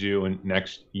going to do in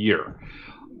next year.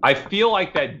 I feel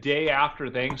like that day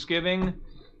after Thanksgiving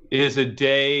is a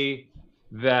day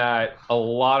that a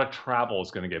lot of travel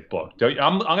is going to get booked.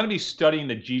 I'm going to be studying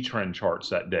the G-Trend charts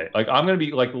that day. Like, I'm going to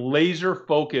be like laser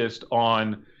focused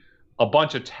on a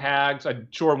bunch of tags.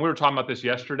 Jordan, we were talking about this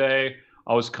yesterday.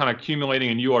 I was kind of accumulating,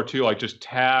 and you are too, like just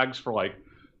tags for like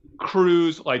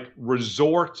cruise, like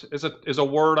resort is a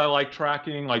word I like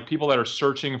tracking. Like people that are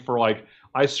searching for, like,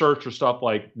 I search for stuff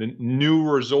like the new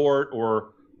resort or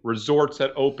resorts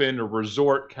that opened or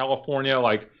resort California.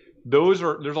 Like there's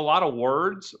a lot of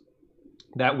words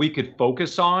that we could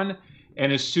focus on.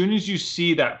 And as soon as you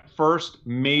see that first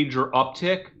major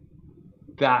uptick,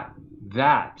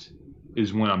 that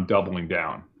is when I'm doubling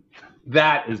down.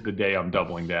 That is the day I'm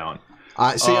doubling down.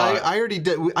 I already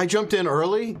did. I jumped in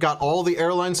early, got all the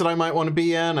airlines that I might want to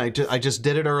be in. I just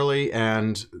did it early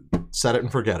and set it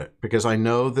and forget it, because I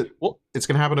know that it's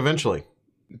going to happen eventually.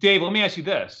 Dave, let me ask you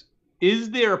this. Is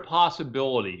there a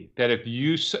possibility that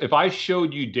if I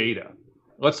showed you data,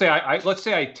 let's say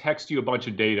I text you a bunch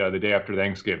of data the day after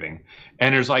Thanksgiving,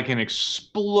 and there's like an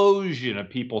explosion of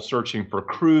people searching for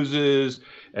cruises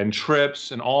and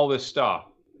trips and all this stuff,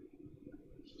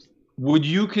 would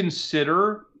you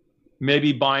consider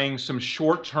maybe buying some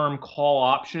short-term call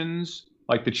options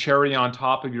like the cherry on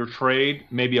top of your trade,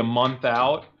 maybe a month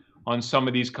out on some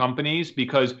of these companies,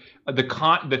 because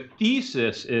the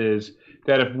thesis is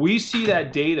that if we see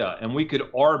that data and we could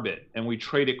arb it and we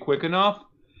trade it quick enough,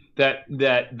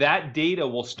 that data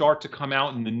will start to come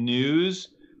out in the news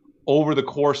over the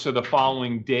course of the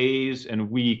following days and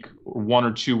week, 1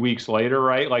 or 2 weeks later,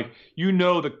 right? Like,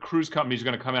 the cruise company is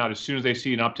going to come out as soon as they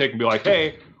see an uptick and be like,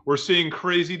 hey, we're seeing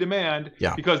crazy demand,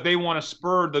 because they want to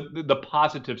spur the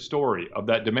positive story of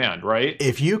that demand, right?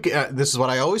 If you this is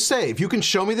what I always say, if you can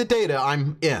show me the data,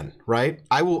 I'm in, right?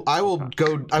 I will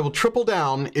triple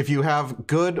down if you have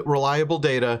good, reliable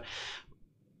data.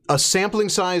 A sampling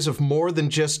size of more than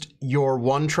just your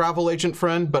one travel agent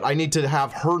friend, but I need to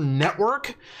have her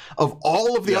network of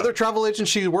all of the other travel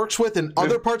agents she works with in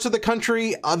other parts of the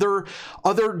country, other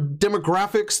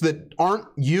demographics that aren't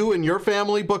you and your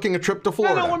family booking a trip to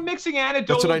Florida. No, we're mixing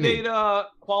anecdotal data,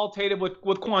 qualitative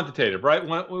with quantitative, right?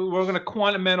 We're going to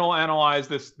quantamental analyze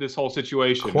this whole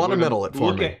situation. Quantamental it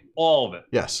for me. Look at all of it.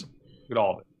 Yes. Look at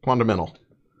all of it. Quantamental.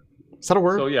 Is that a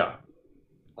word? So yeah.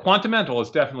 Quantamental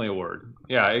is definitely a word.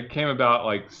 Yeah, it came about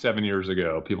like 7 years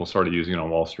ago. People started using it on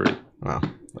Wall Street. Wow.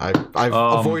 I've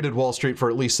avoided Wall Street for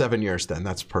at least 7 years then.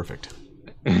 That's perfect.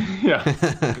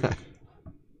 Yeah.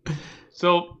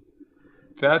 So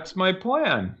that's my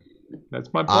plan.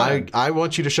 That's my plan. I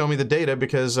want you to show me the data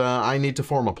because I need to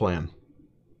form a plan.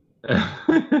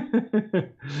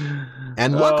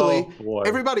 And luckily,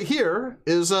 everybody here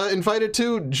is invited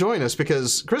to join us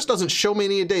because Chris doesn't show me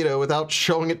any data without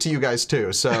showing it to you guys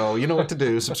too. So you know what to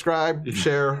do. Subscribe,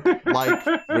 share, like,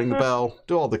 ring the bell,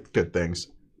 do all the good things.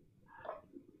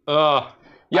 I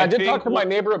did talk to my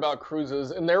neighbor about cruises,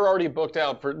 and they're already booked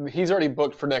out he's already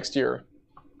booked for next year.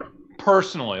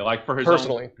 Personally, like for his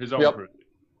own cruise.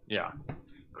 Yeah.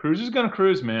 Cruise is going to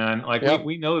cruise, man. Like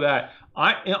we know that.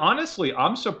 Honestly,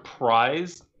 I'm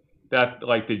surprised that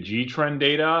like the G-Trend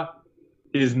data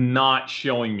is not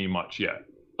showing me much yet.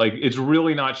 Like it's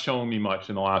really not showing me much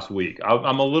in the last week.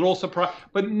 I'm a little surprised,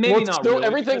 but maybe not really.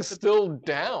 Everything's still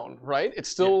down, right? It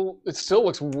still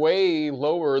looks way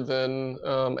lower than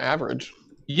average.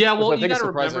 Yeah, well, you got to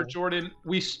remember, Jordan,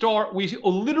 we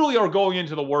literally are going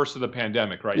into the worst of the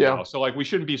pandemic right now. So like we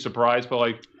shouldn't be surprised, but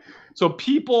like, so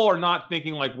people are not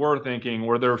thinking like we're thinking,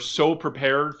 where they're so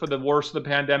prepared for the worst of the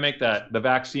pandemic that the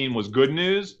vaccine was good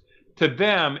news. To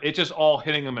them, it's just all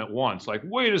hitting them at once. Like,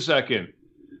 wait a second,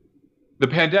 the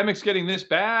pandemic's getting this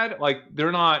bad? Like,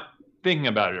 they're not thinking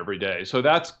about it every day. So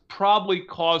that's probably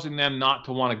causing them not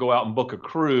to want to go out and book a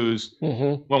cruise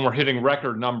when we're hitting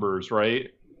record numbers, right?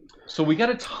 So we got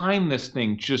to time this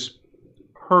thing just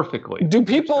perfectly. Do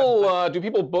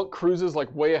people book cruises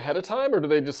like way ahead of time, or do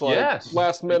they just like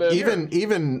last minute?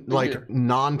 Even like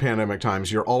non-pandemic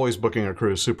times, you're always booking a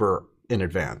cruise super in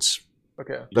advance.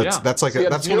 Okay. That's like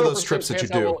that's one of those trips that you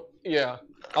do.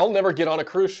 I'll never get on a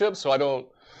cruise ship, so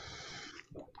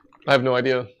I have no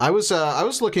idea. I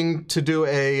was looking to do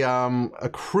a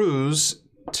cruise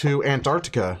to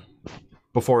Antarctica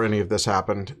before any of this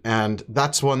happened, and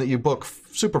that's one that you book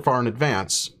super far in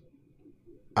advance.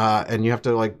 And you have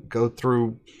to like go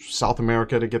through South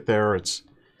America to get there.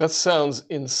 That sounds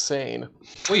insane.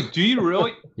 Wait, do you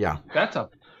really? Yeah. How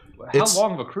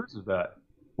long of a cruise is that?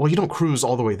 Well, you don't cruise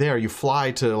all the way there. You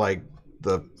fly to like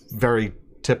the very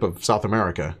tip of South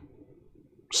America,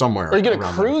 somewhere. Are you going to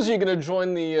cruise? Or are you going to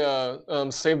join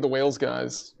the Save the Whales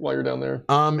guys while you're down there?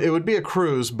 It would be a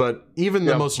cruise, but even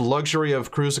the most luxury of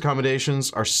cruise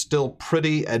accommodations are still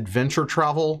pretty adventure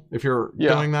travel if you're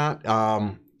doing that.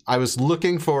 I was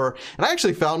looking for, and I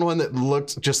actually found one that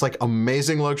looked just like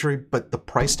amazing luxury, but the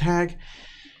price tag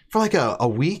for like a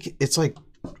week, it's like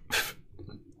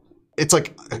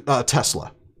a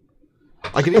Tesla.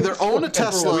 I could either own a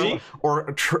Tesla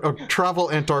or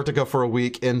travel Antarctica for a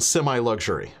week in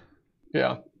semi-luxury.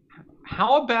 Yeah.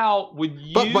 How about would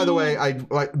you? But by the way,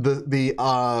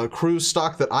 the cruise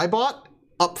stock that I bought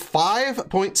up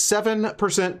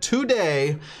 5.7%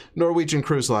 today. Norwegian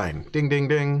Cruise Line. Ding, ding,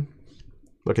 ding.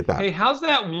 Look at that. Hey, how's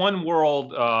that One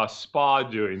World spa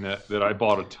doing that I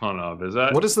bought a ton of? Is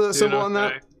that what is the symbol on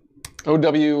that?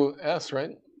 OWS,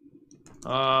 right?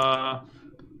 No.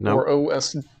 Or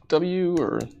OSW,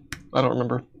 or I don't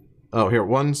remember. Oh, here,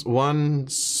 one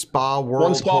Spa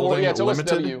World Holding it's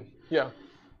Limited. OSW. Yeah.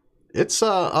 It's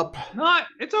up.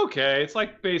 It's okay. It's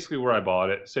like basically where I bought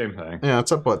it. Same thing. Yeah,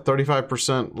 it's up what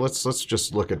 35%. Let's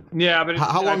just look at. Yeah, but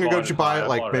how long ago did you buy it?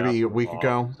 Like maybe a week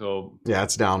ago. So yeah,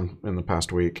 it's down in the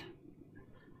past week.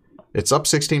 It's up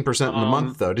 16% in the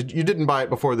month though. You didn't buy it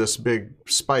before this big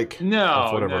spike? No.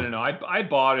 I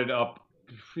bought it up,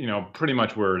 pretty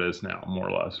much where it is now, more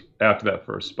or less, after that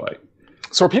first spike.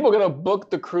 So are people going to book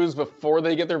the cruise before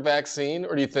they get their vaccine,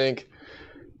 or do you think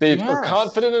they are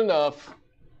confident enough?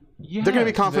 They're going to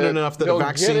be confident enough that the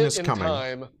vaccine is coming.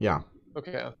 Time. Yeah.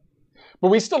 Okay. But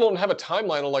we still don't have a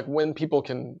timeline on like when people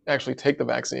can actually take the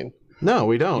vaccine. No,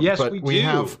 we don't. Yes, but we do.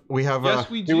 We have. Yes,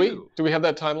 we do. Do we have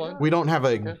that timeline? We don't have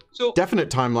a definite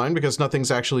timeline because nothing's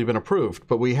actually been approved.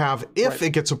 But we have, if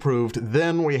it gets approved,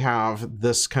 then we have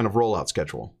this kind of rollout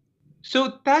schedule.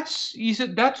 So that's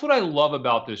what I love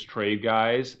about this trade,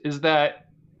 guys, is that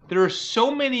there are so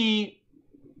many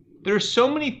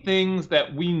things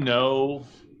that we know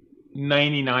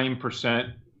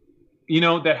 99%,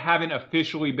 that haven't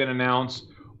officially been announced.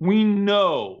 We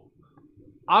know,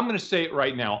 I'm going to say it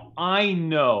right now, I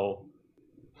know,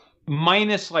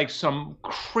 minus like some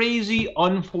crazy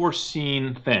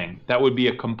unforeseen thing that would be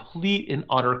a complete and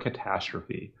utter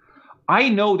catastrophe. I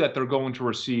know that they're going to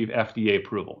receive FDA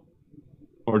approval.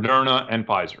 Moderna and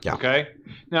Pfizer. Yeah. Okay.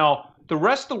 Now, the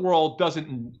rest of the world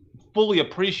doesn't fully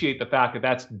appreciate the fact that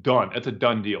that's done. It's a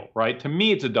done deal, right? To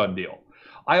me, it's a done deal.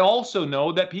 I also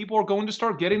know that people are going to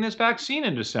start getting this vaccine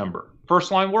in December,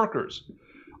 first-line workers.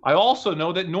 I also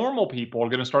know that normal people are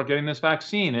going to start getting this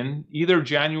vaccine in either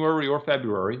January or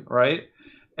February, right?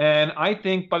 And I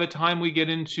think by the time we get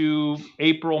into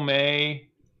April, May,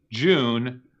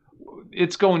 June,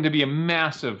 it's going to be a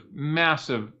massive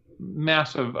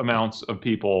amounts of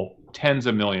people, tens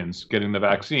of millions, getting the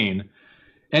vaccine.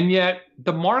 And yet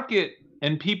the market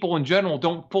and people in general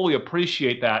don't fully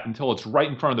appreciate that until it's right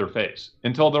in front of their face.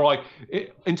 Until they're like,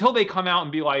 until they come out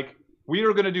and be like, we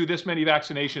are going to do this many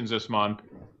vaccinations this month.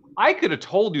 I could have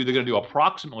told you they're going to do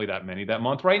approximately that many that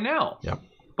month right now. Yeah.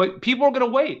 But people are going to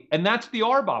wait. And that's the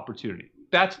ARB opportunity.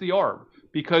 That's the ARB.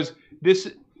 Because this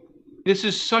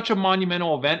is such a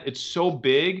monumental event. It's so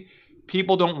big.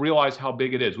 People don't realize how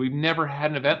big it is. We've never had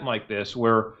an event like this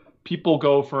where people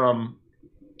go from,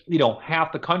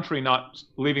 half the country not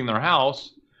leaving their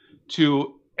house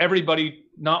to everybody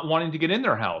not wanting to get in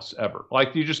their house ever.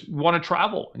 Like you just want to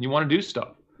travel and you want to do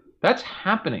stuff. That's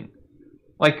happening.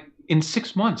 Like in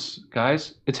 6 months,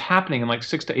 guys, it's happening in like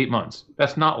 6 to 8 months.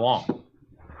 That's not long.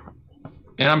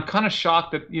 And I'm kind of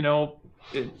shocked that,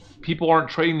 people aren't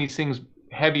trading these things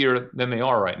heavier than they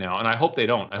are right now, and I hope they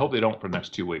don't. I hope they don't for the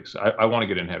next 2 weeks. I want to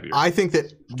get in heavier. I think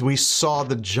that we saw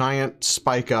the giant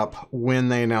spike up when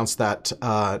they announced that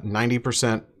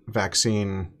 90%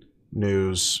 vaccine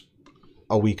news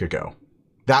a week ago.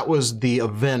 That was the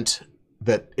event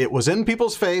that it was in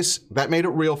people's face. That made it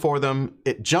real for them.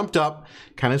 It jumped up,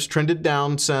 kind of trended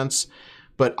down since,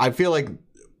 but I feel like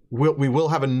we will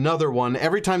have another one.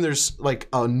 Every time there's like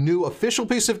a new official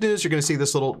piece of news, you're going to see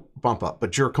this little bump up.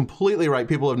 But you're completely right.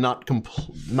 People have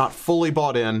not fully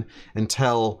bought in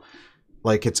until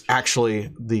like it's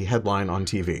actually the headline on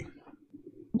TV.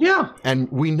 Yeah. And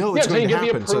we know it's going to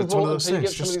happen. So it's one of those things. You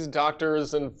get some of these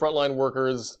doctors and frontline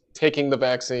workers taking the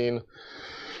vaccine.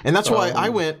 And that's why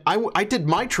I did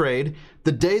my trade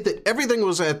the day that everything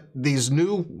was at these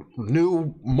new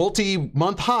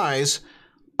multi-month highs.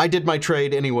 I did my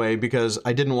trade anyway because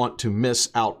I didn't want to miss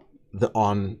out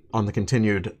on the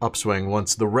continued upswing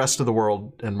once the rest of the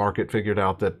world and market figured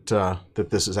out that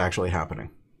this is actually happening.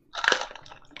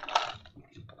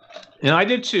 And I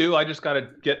did too. I just got to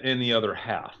get in the other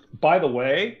half. By the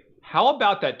way, how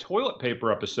about that toilet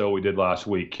paper episode we did last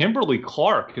week?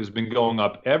 Kimberly-Clark has been going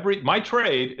up my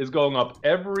trade is going up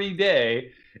every day.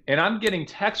 And I'm getting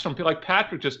texts from people like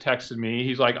Patrick just texted me.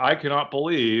 He's like, I cannot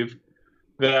believe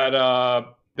that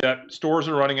stores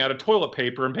are running out of toilet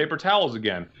paper and paper towels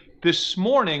again. This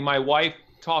morning, my wife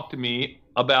talked to me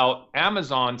about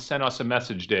Amazon sent us a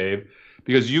message, Dave,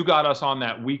 because you got us on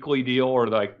that weekly deal or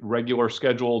like regular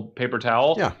scheduled paper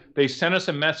towel. Yeah. They sent us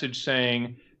a message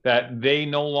saying that they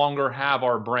no longer have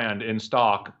our brand in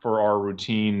stock for our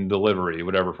routine delivery,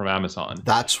 whatever, from Amazon.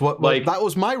 That's what that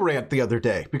was my rant the other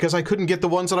day because I couldn't get the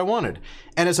ones that I wanted.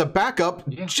 And as a backup,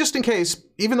 just in case,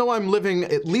 even though I'm living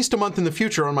at least a month in the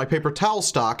future on my paper towel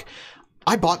stock,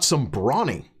 I bought some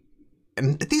Brawny.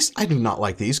 And these, I do not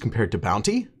like these compared to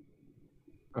Bounty.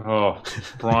 Oh,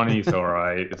 Brawny's all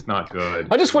right. It's not good.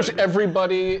 I just wish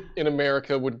everybody in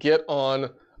America would get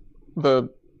on the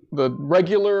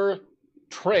regular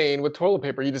train with toilet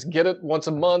paper. You just get it once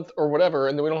a month or whatever,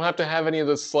 and then we don't have to have any of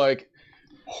this like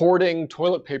hoarding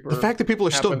toilet paper. The fact that people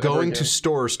are still going to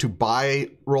stores to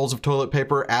buy rolls of toilet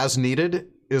paper as needed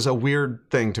is a weird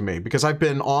thing to me because I've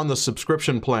been on the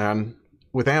subscription plan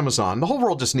with Amazon. The whole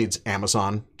world just needs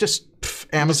Amazon.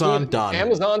 Amazon, done.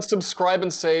 Amazon, subscribe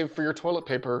and save for your toilet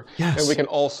paper, and we can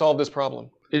all solve this problem.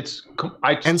 And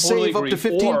save up to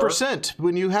 15%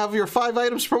 when you have your 5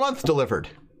 items per month delivered.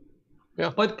 Yeah.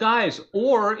 But guys,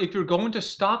 or if you're going to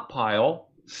stockpile,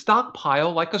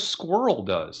 stockpile like a squirrel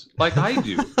does, like I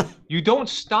do. You don't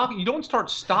start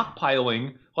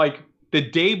stockpiling like the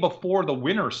day before the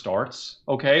winter starts,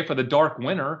 okay, for the dark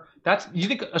winter. You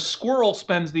think a squirrel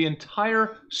spends the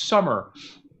entire summer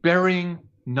burying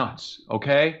nuts,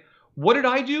 okay? What did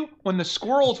I do when the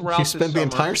squirrels were out You this spent the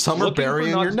entire summer looking for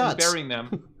burying your nuts. and burying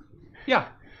them. Yeah,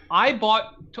 I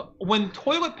bought when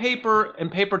toilet paper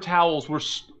and paper towels were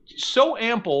so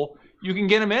ample you can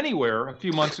get them anywhere a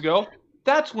few months ago.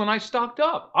 That's when I stocked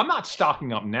up. I'm not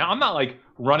stocking up now. I'm not like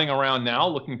running around now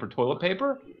looking for toilet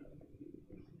paper.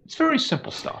 It's very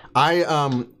simple stuff.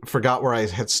 I forgot where I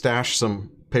had stashed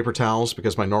some paper towels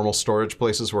because my normal storage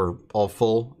places were all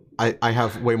full. I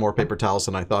have way more paper towels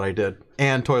than I thought I did.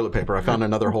 And toilet paper. I found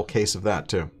another whole case of that,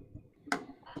 too.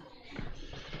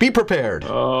 Be prepared.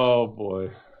 Oh, boy.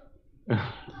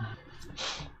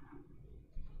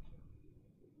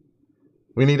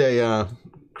 We need a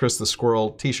Chris the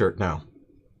Squirrel t-shirt now.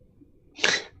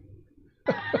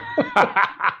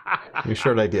 New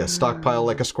shirt idea. Stockpile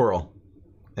like a squirrel.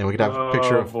 And we could have a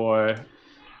picture of... Oh, boy.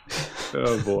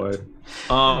 Oh, boy.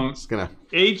 It's gonna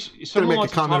Someone make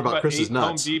a comment about Chris's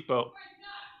nuts.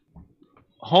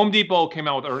 Home Depot came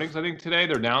out with earnings, I think, today.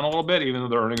 They're down a little bit, even though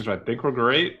their earnings, I think, were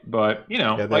great. But, you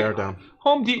know. Yeah, they are down.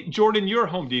 Jordan, you're a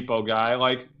Home Depot guy.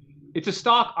 Like, it's a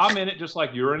stock. I'm in it just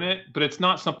like you're in it. But it's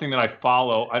not something that I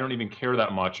follow. I don't even care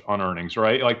that much on earnings,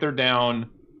 right? Like, they're down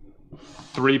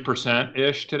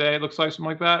 3%-ish today, it looks like, something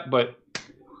like that. But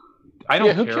I don't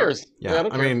care. Who cares? Yeah,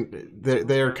 I mean,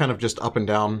 they're kind of just up and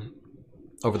down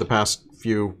over the past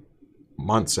few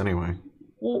months anyway.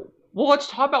 Well, let's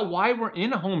talk about why we're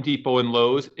in Home Depot and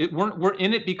Lowe's. We're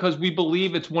in it because we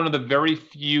believe it's one of the very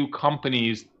few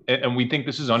companies, and we think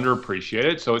this is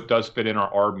underappreciated, so it does fit in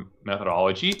our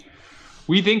methodology.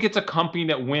 We think it's a company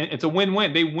that it's a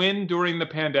win-win. They win during the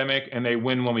pandemic, and they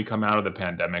win when we come out of the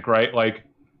pandemic, right? Like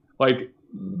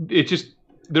it just...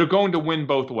 They're going to win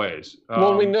both ways.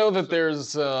 Well, we know that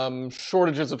there's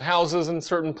shortages of houses in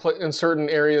certain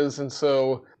areas, and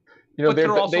so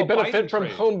they benefit from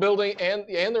home building, and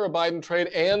they're a Biden trade,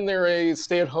 and they're a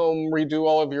stay-at-home, redo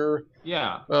all of your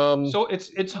So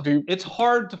it's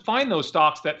hard to find those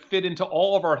stocks that fit into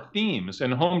all of our themes,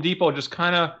 and Home Depot just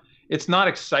kind of, it's not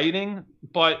exciting,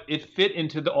 but it fit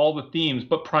into all the themes.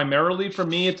 But primarily for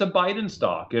me, it's a Biden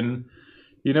stock, and.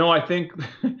 You know, I think,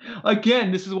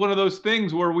 again, this is one of those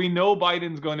things where we know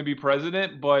Biden's going to be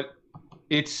president, but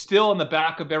it's still in the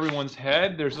back of everyone's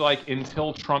head. There's like,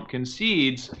 until Trump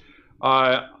concedes,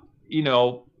 you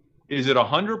know, is it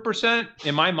 100%?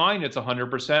 In my mind, it's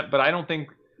 100%, but I don't think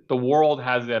the world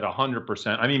has it at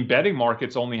 100%. I mean, betting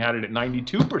markets only had it at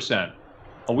 92%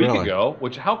 a week ago,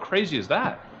 which, how crazy is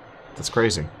that? That's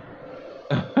crazy.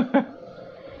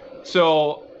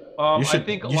 So... you should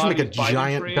make a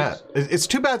giant bet. It's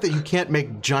too bad that you can't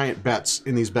make giant bets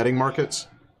in these betting markets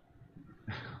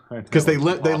because they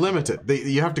limit it.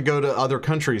 You have to go to other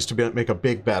countries to make a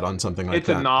big bet on something like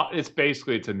that. It's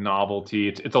basically a novelty.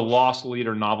 It's a loss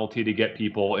leader novelty to get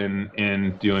people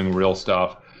in doing real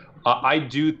stuff. I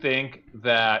do think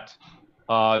that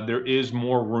there is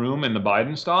more room in the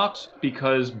Biden stocks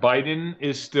because Biden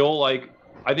is still like,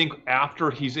 I think after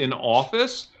he's in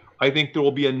office, I think there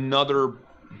will be another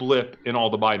blip in all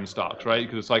the Biden stocks, right?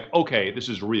 Because it's like, okay, this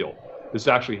is real. This is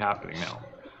actually happening now.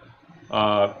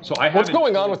 So I what's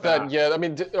going on with that yet? I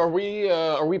mean, are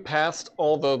we past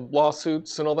all the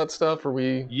lawsuits and all that stuff? Are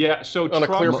we so on a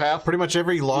clear path? Pretty much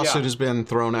every lawsuit has been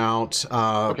thrown out.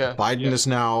 Biden is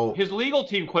now... His legal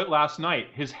team quit last night.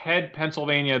 His head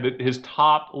Pennsylvania, his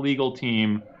top legal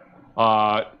team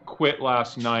quit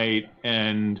last night.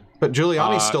 But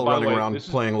Giuliani's still running around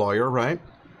playing lawyer, right?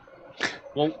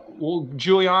 Well,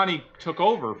 Giuliani took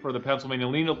over for the Pennsylvania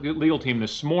legal team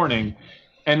this morning.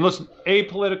 And listen,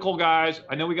 apolitical guys,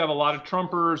 I know we got a lot of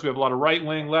Trumpers. We have a lot of right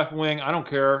wing, left wing. I don't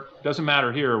care. Doesn't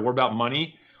matter here. We're about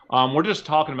money. We're just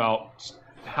talking about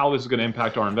how this is going to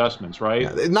impact our investments, right?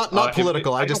 Yeah, not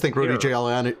political. I just think Rudy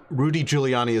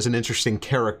Giuliani is an interesting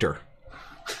character.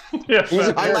 Yes,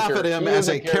 I laugh at him as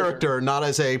a character, not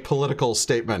as a political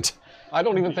statement. I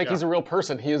don't even think he's a real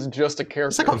person. He is just a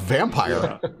character. It's like a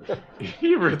vampire.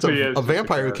 He really is. A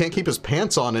vampire who can't keep his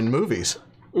pants on in movies.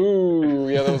 Ooh,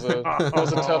 yeah, that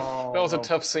was a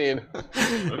tough scene.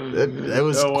 It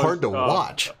was hard to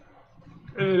watch.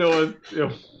 It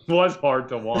was hard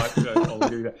to watch.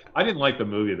 I didn't like the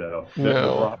movie though.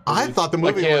 No. I thought the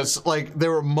movie was like,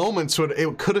 there were moments when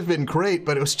it could have been great,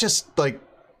 but it was just like,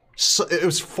 it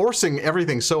was forcing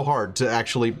everything so hard to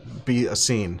actually be a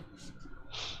scene.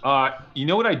 You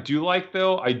know what I do like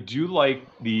though? I do like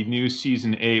the new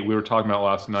season 8 we were talking about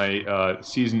last night.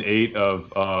 Season 8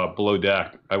 of Below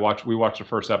Deck. We watched the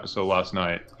first episode last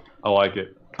night. I like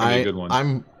it. Pretty good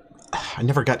one. I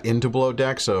never got into Below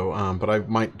Deck, so but I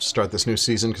might start this new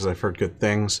season because I've heard good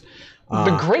things.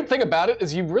 The great thing about it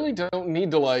is you really don't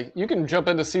need to you can jump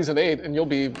into season 8 and you'll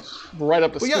be right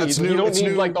up to speed. Yeah, it's new, you don't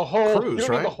need like the whole cruise, you don't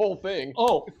right? need the whole thing.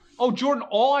 Oh, Jordan,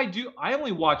 I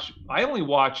only watch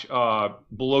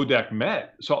Below Deck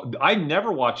Met. So I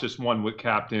never watched this one with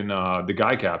Captain, the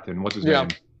guy captain, what's his name?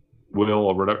 Will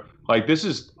or whatever. Like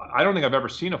I don't think I've ever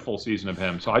seen a full season of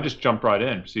him. So I just jumped right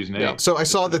in season 8. Yeah. So I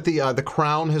saw that the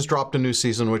Crown has dropped a new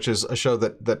season, which is a show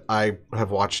that I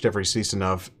have watched every season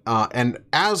of. And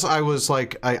as I was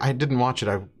like, I didn't watch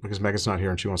it because Megan's not here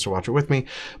and she wants to watch it with me.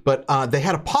 But they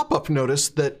had a pop-up notice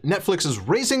that Netflix is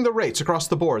raising the rates across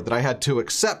the board that I had to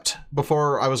accept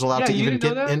before I was allowed to even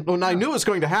get in. And I knew it was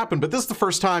going to happen, but this is the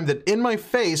first time that in my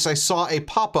face I saw a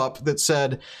pop-up that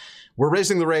said, "We're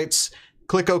raising the rates.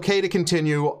 Click OK to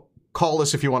continue. Call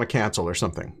us if you want to cancel," or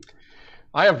something.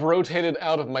 I have rotated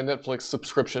out of my Netflix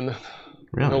subscription.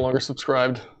 Really? No longer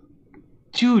subscribed.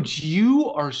 Dude, you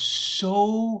are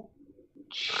so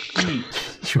cheap.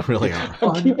 You really are.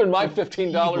 I'm keeping my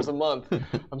 $15 a month.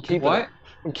 I'm keeping What? it.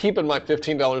 I'm keeping my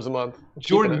 $15 a month.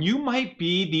 Jordan, you might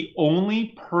be the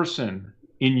only person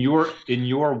in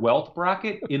your wealth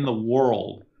bracket in the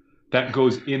world that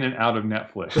goes in and out of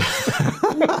Netflix.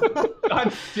 I'm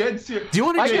dead serious. Do you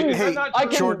want to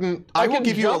Jordan, I will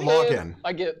give you a login.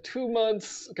 I get 2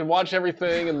 months, I can watch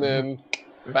everything, and then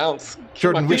bounce.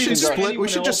 Jordan, we should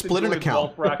just split an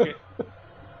account.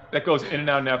 That goes in and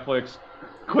out of Netflix.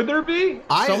 Could there be?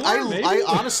 I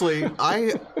honestly,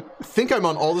 I think I'm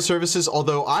on all the services,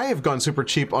 although I have gone super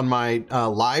cheap on my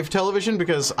live television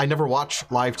because I never watch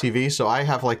live TV, so I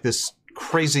have like this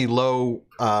crazy low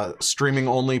streaming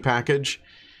only package.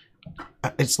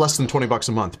 It's less than $20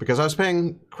 a month because I was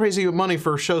paying crazy money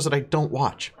for shows that I don't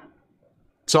watch.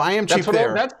 So I am cheap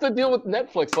there. That's the deal with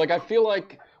Netflix. Like I feel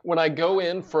like when I go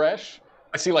in fresh,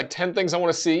 I see like 10 things I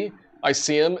want to see. I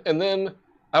see them, and then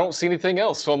I don't see anything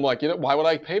else. So I'm like, why would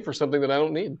I pay for something that I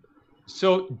don't need?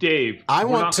 So Dave, I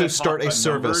want to start a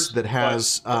service that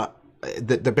has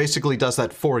that basically does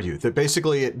that for you. That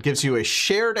basically it gives you a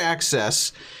shared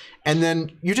access. And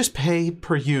then you just pay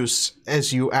per use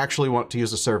as you actually want to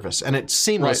use the service. And it's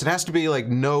seamless. Right. It has to be like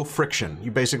no friction. You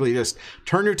basically just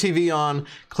turn your TV on,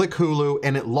 click Hulu,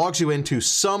 and it logs you into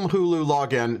some Hulu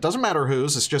login. It doesn't matter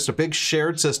whose. It's just a big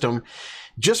shared system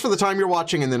just for the time you're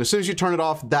watching. And then as soon as you turn it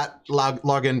off, that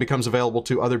login becomes available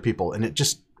to other people. And it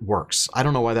just works. I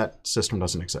don't know why that system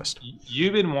doesn't exist.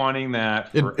 You've been wanting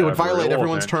that forever. It would violate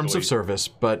everyone's terms of service,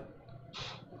 but...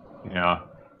 Yeah,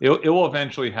 it will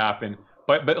eventually happen.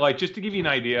 But like, just to give you an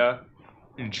idea,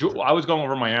 I was going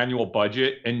over my annual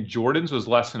budget, and Jordan's was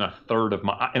less than a third of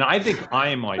my. And I think I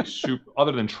am like super.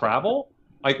 Other than travel,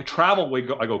 like travel,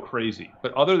 I go crazy.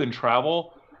 But other than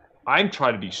travel, I'm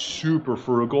trying to be super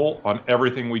frugal on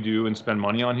everything we do and spend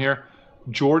money on here.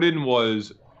 Jordan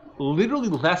was literally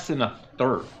less than a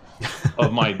third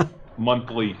of my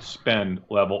monthly spend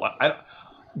level.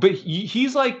 But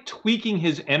he's like tweaking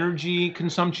his energy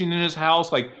consumption in his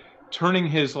house, like turning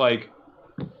his like.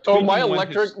 Oh, my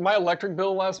electric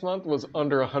bill last month was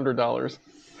under $100.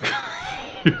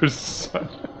 You're such...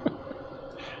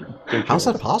 How's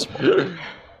that possible?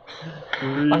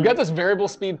 I've got this variable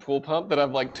speed pool pump that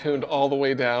I've like tuned all the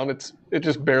way down. It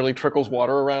just barely trickles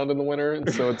water around in the winter,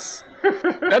 and so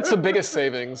that's the biggest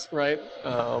savings, right?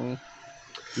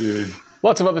 Dude.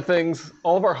 Lots of other things.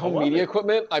 All of our home media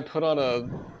equipment, I put on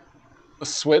a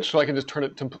switch so I can just turn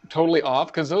it totally off,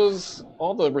 because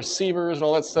all the receivers and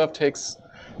all that stuff takes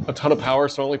a ton of power,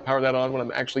 so I only power that on when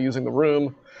I'm actually using the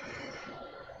room.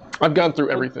 I've gone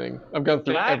through everything.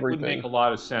 That would make a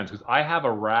lot of sense, because I have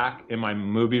a rack in my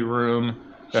movie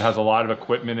room that has a lot of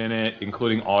equipment in it,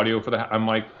 including audio for the. I'm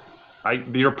like,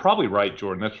 you're probably right,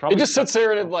 Jordan. That's probably. It just sits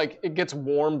there and it gets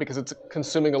warm because it's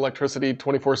consuming electricity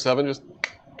 24/7. Just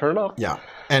turn it off. Yeah.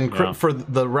 And for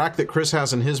the rack that Chris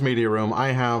has in his media room, I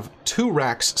have 2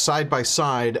 racks side by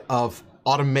side of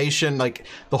automation. Like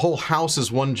the whole house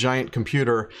is one giant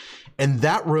computer, and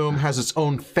that room has its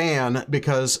own fan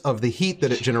because of the heat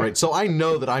that it generates. So I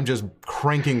know that I'm just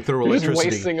cranking through electricity.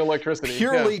 Just wasting electricity.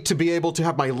 Purely to be able to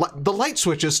have the light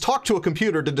switches talk to a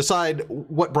computer to decide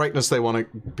what brightness they want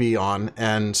to be on.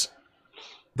 And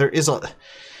there's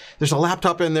a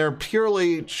laptop in there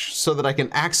purely so that I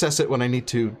can access it when I need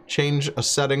to change a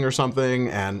setting or something.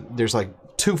 And there's like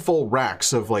 2 full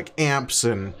racks of like amps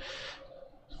and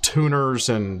tuners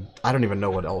and I don't even know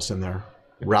what else in there.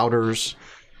 Routers.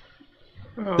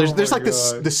 There's like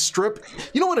this strip.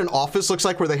 You know what an office looks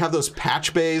like, where they have those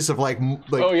patch bays of like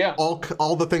Oh, yeah.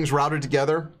 all the things routed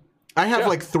together? I have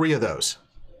like 3 of those.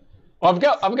 Well,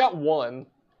 I've got one,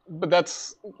 but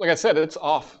that's, like I said, it's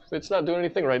off. It's not doing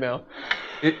anything right now.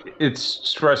 It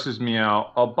stresses me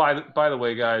out. By the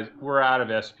way, guys, we're out of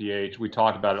SPH. We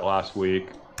talked about it last week.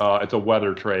 It's a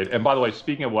weather trade. And by the way,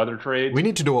 speaking of weather trades, We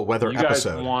need to do a weather you guys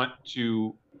episode. want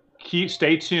to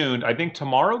stay tuned. I think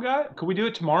tomorrow, guys, could we do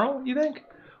it tomorrow, you think?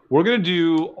 We're going to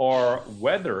do our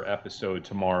weather episode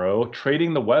tomorrow,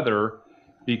 trading the weather,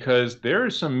 because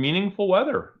there's some meaningful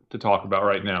weather to talk about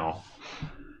right now.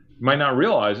 You might not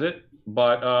realize it,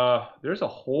 but there's a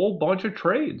whole bunch of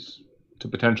trades to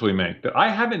potentially make that I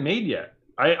haven't made yet.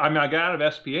 I mean, I got out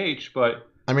of SPH, but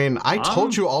I mean, I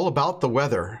told you all about the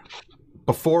weather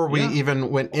before we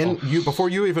even went in. Before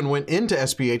you even went into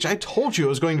SPH, I told you it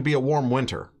was going to be a warm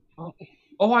winter.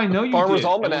 Oh, I know you Farmer's did.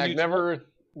 Almanac, You never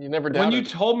doubted. When you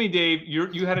told me, Dave,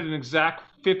 you had an exact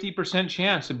 50%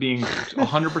 chance of being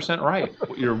 100% right.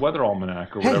 Your weather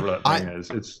almanac or whatever that thing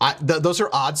is. Those are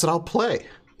odds that I'll play.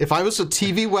 If I was a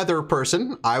TV weather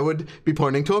person, I would be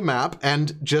pointing to a map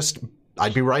and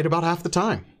I'd be right about half the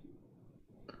time.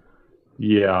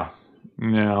 Yeah.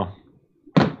 We're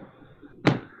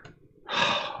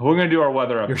going to do our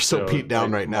weather episode. You're so beat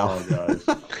down right now. Guys.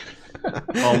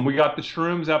 We got the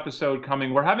shrooms episode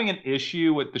coming. We're having an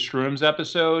issue with the shrooms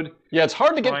episode. Yeah, it's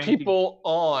hard to get people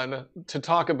on to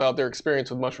talk about their experience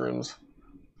with mushrooms.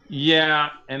 Yeah,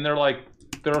 and they're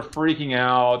freaking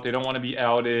out. They don't want to be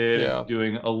outed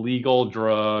doing illegal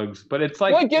drugs. But it's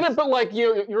like, well, I get it, but like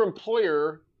your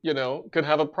employer, could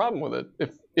have a problem with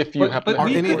it if you happen to. Are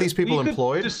any of these people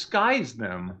employed? Disguise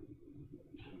them.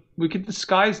 We could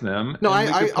disguise them. No,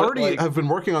 I already have been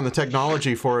working on the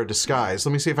technology for a disguise.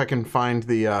 Let me see if I can find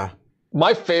the.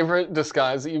 My favorite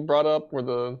disguise that you brought up were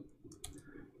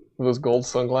those gold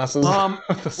sunglasses.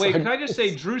 Wait, can I just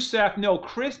say, Drew Saff? No,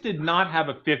 Chris did not have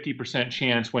a 50%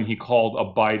 chance when he called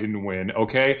a Biden win.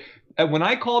 Okay, and when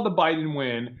I called the Biden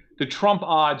win, the Trump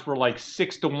odds were like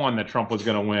 6-1 that Trump was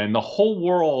going to win. The whole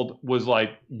world was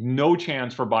like no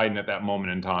chance for Biden at that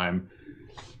moment in time.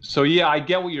 So yeah, I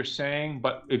get what you're saying,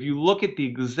 but if you look at the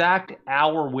exact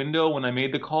hour window when I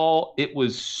made the call, it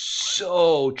was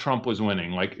so Trump was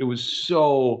winning. Like it was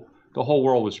so the whole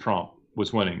world was Trump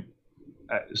was winning.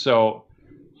 So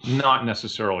not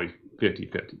necessarily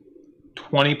 50-50.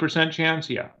 20% chance,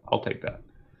 yeah, I'll take that.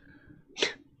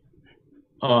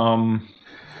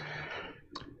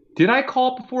 Did I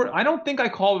call it before? I don't think I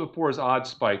called it before his odds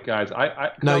spike, guys.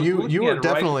 No, you were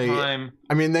definitely.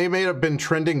 I mean, they may have been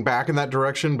trending back in that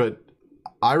direction, but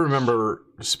I remember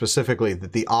specifically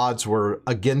that the odds were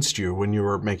against you when you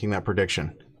were making that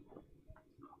prediction.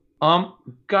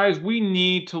 Guys, we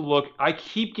need to look. I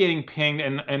keep getting pinged,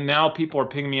 and now people are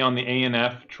pinging me on the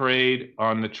ANF trade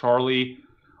on the Charlie.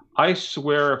 I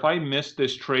swear, if I missed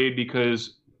this trade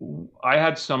because I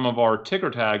had some of our ticker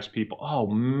tags people. Oh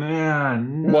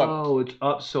man, no, it's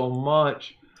up so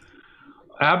much.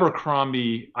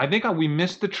 Abercrombie, I think we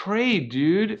missed the trade,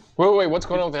 dude. Wait, what's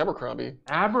going on with Abercrombie?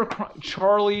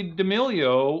 Charlie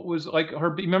D'Amelio was like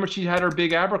her. Remember, she had her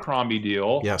big Abercrombie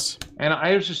deal. Yes. And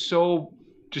I was just so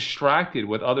distracted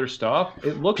with other stuff.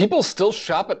 It looks. People still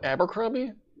shop at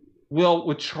Abercrombie? Well,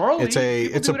 with Charlie,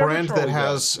 it's a brand that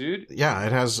has it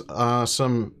has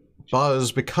some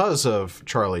buzz because of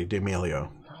Charlie D'Amelio.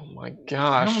 Oh my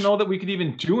gosh! I don't know that we could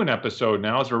even do an episode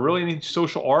now. Is there really any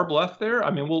social arb left there?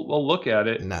 I mean, we'll look at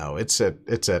it. No, it's at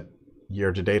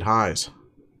year-to-date highs.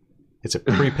 It's at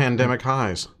pre-pandemic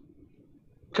highs.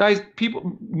 Guys,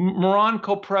 people, Moran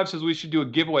Koprev says we should do a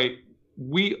giveaway.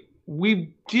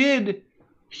 We did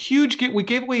huge we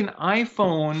gave away an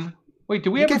iPhone. Wait,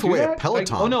 did we ever give away that? a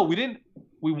Peloton? Oh no, we didn't.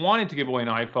 We wanted to give away an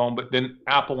iPhone, but then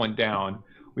Apple went down.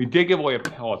 We did give away a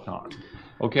Peloton,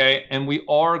 okay? And we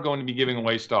are going to be giving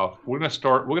away stuff. We're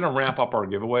going to ramp up our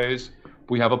giveaways.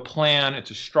 We have a plan.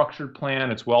 It's a structured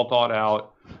plan. It's well thought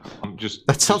out.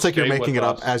 That sounds like you're making it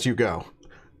up as you go.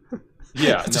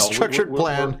 Yeah, it's a structured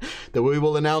plan that we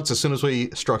will announce as soon as we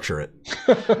structure it.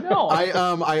 No,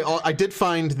 I did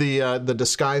find the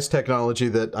disguise technology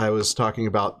that I was talking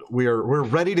about. We're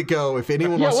ready to go. If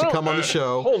anyone wants to come on the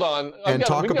show, hold on, and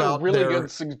talk about a really good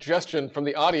suggestion from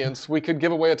the audience. We could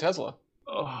give away a Tesla.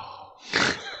 Oh.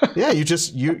 Yeah,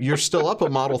 you're still up a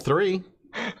Model 3.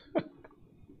 I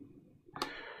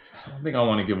don't think I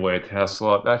want to give away a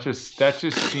Tesla. That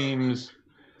just seems.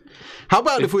 How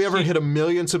about if we ever hit 1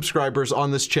 million subscribers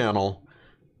on this channel,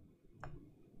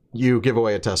 you give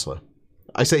away a Tesla?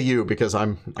 I say you because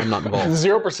I'm not involved.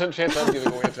 0% chance I'm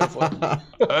giving away a Tesla.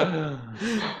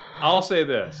 I'll say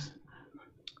this.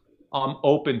 I'm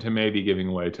open to maybe giving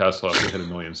away a Tesla if we hit 1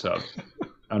 million subs.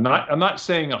 I'm not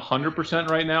saying 100%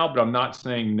 right now, but I'm not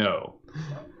saying no.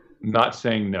 I'm not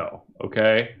saying no.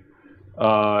 Okay.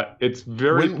 It's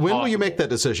very. When will you make that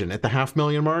decision? At the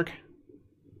 500,000 mark?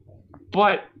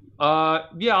 But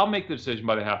yeah, I'll make the decision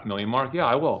by the 500,000 mark. Yeah,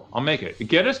 I will. I'll make it.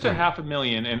 Get us to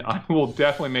 500,000, and I will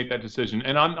definitely make that decision.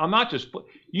 And I'm not just,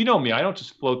 you know me, I don't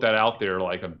just float that out there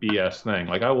like a BS thing.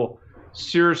 Like, I will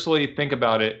seriously think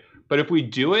about it. But if we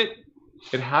do it,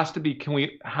 it has to be.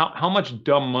 How much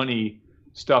dumb money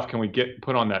stuff can we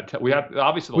put on that? We have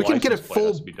obviously. We can get a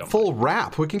full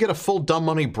wrap. We can get a full dumb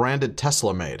money branded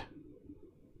Tesla made.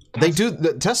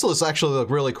 The Teslas actually look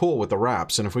really cool with the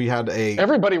wraps, and if we had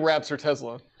everybody wraps their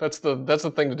Tesla. That's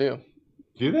the thing to do.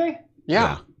 Do they?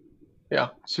 Yeah.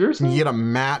 Seriously? You get a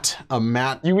matte.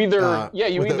 You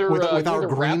either with our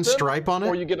green stripe on it,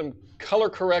 or you get them color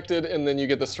corrected, and then you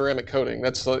get the ceramic coating.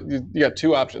 That's you got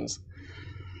two options.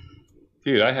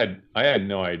 Dude, I had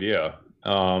no idea.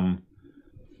 I'm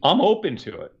open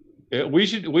to it. We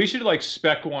should like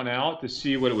spec one out to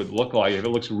see what it would look like if it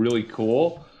looks really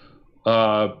cool.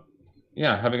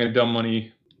 Yeah, having a dumb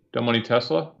money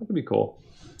Tesla, that could be cool.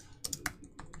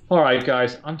 All right,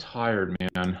 guys, I'm tired,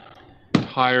 man. I'm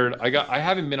tired. I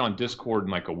haven't been on Discord in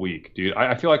like a week, dude.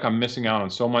 I feel like I'm missing out on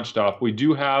so much stuff. We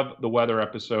do have the weather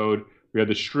episode. We have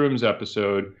the shrooms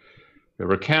episode. We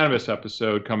have our cannabis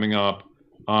episode coming up.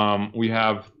 We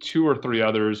have 2 or 3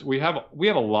 others. We have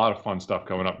a lot of fun stuff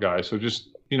coming up, guys. So just,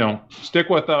 stick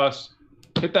with us.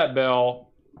 Hit that bell.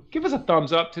 Give us a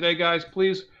thumbs up today, guys,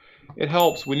 please. It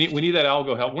helps. We need that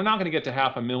algo help. We're not going to get to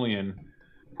 500,000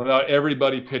 without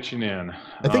everybody pitching in.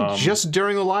 I think just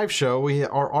during the live show, we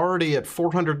are already at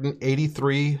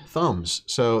 483 thumbs.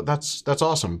 So that's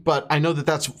awesome. But I know that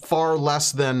that's far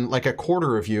less than like a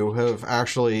quarter of you have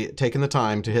actually taken the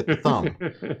time to hit the thumb.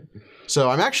 So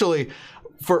I'm actually,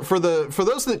 for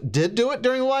those that did do it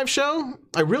during the live show,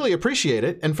 I really appreciate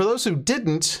it. And for those who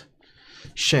didn't,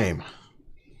 shame.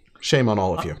 Shame on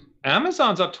all of you.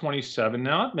 Amazon's up 27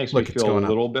 now. It makes me feel a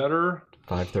little better.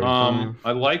 535.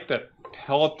 I like that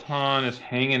Peloton is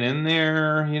hanging in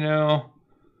there,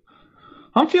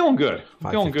 I'm feeling good.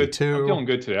 I'm feeling good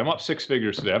today. I'm up 6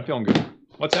 figures today. I'm feeling good.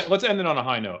 Let's end it on a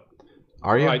high note.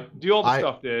 Are you? All right, do all the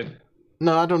stuff, Dave.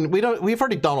 No, I don't. We've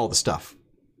already done all the stuff.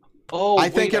 Oh, I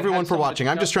thank everyone for watching.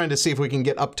 I'm just trying to see if we can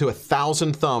get up to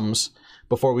 1,000 thumbs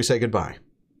before we say goodbye.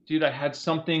 Dude, I had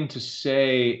something to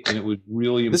say, and it was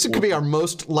really important. This could be our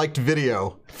most liked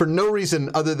video for no reason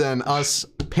other than us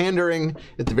pandering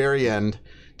at the very end,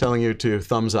 telling you to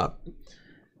thumbs up.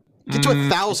 Get to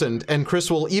 1,000, and Chris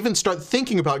will even start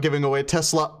thinking about giving away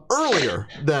Tesla earlier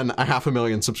than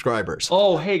 500,000 subscribers.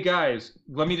 Oh, hey guys,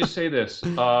 let me just say this.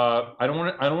 I don't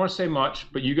want to say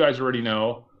much, but you guys already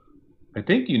know. I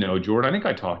think you know, Jordan. I think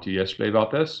I talked to you yesterday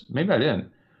about this. Maybe I didn't.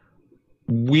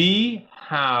 We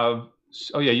have.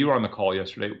 Oh, yeah, you were on the call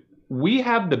yesterday. We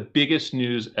have the biggest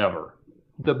news ever.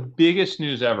 The biggest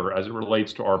news ever as it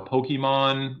relates to our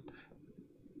Pokemon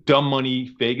Dumb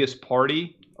Money Vegas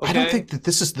party. Okay? I don't think that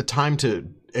this is the time to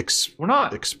express. We're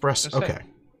not. Okay.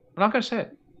 We're not going to say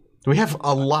it. We have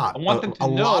a lot. I want them to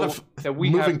know lot of that we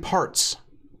moving have, parts.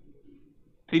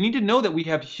 They need to know that we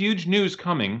have huge news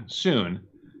coming soon.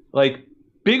 Like,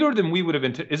 bigger than we would have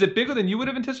anticipated. Is it bigger than you would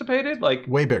have anticipated? Like,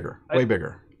 way bigger. Way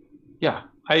bigger. Yeah.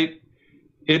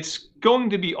 It's going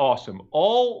to be awesome.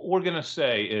 All we're going to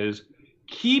say is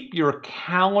keep your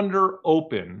calendar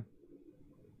open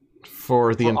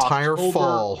for the entire October,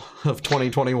 fall of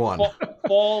 2021.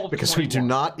 Fall of because 21. we do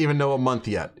not even know a month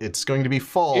yet. It's going to be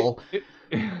fall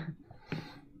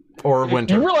or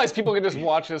winter. You realize people can just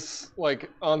watch us like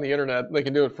on the internet. They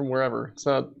can do it from wherever. It's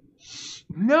not.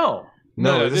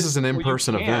 No, this is an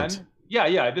in-person event.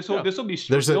 Yeah. This will be.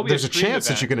 There's a chance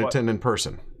that you can attend in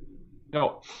person.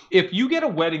 No, if you get a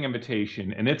wedding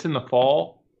invitation and it's in the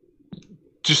fall,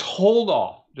 just hold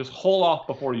off. Just hold off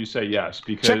before you say yes.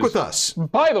 Because check with us.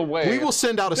 By the way, we will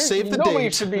send out a save the date. Nobody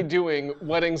should be doing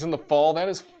weddings in the fall.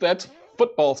 That's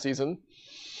football season.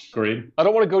 Agreed. I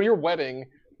don't want to go to your wedding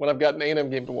when I've got an A&M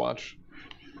game to watch.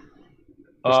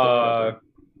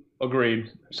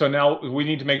 Agreed. So now we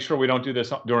need to make sure we don't do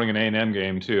this during an A&M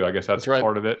game too. I guess that's right.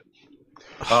 Part of it.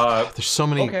 There's so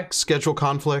many schedule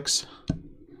conflicts.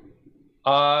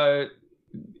 We'll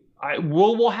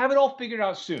have it all figured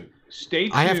out soon. Stay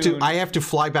tuned. I have to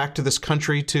fly back to this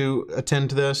country to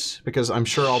attend this because I'm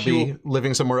sure I'll be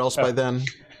living somewhere else by then.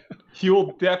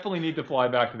 You'll definitely need to fly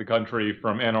back to the country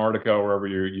from Antarctica or wherever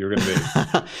you're going to be.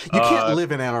 You can't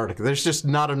live in Antarctica. There's just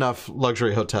not enough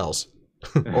luxury hotels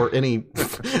or any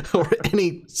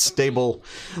stable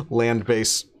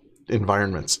land-based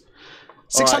environments.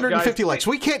 650 likes.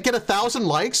 We can't get 1,000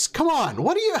 likes. Come on.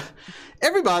 What do you?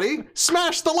 Everybody,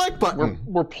 smash the like button.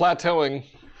 We're plateauing.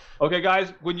 Okay,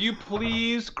 guys, would you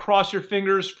please cross your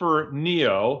fingers for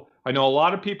NEO? I know a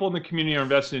lot of people in the community are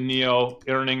invested in NEO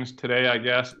earnings today. I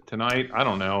guess tonight. I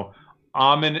don't know.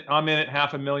 I'm in it.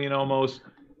 $500,000 almost.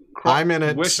 I'm in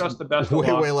it. Wish us the best of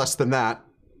luck. Way less than that.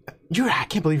 I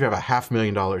can't believe you have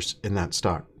 $500,000 in that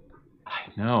stock. I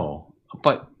know,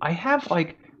 but I have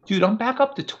dude, I'm back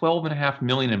up to 12.5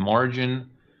 million in margin.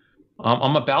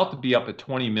 I'm about to be up at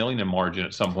 20 million in margin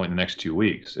at some point in the next 2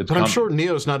 weeks. But I'm sure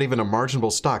NEO's not even a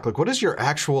marginable stock. Like, what is your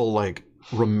actual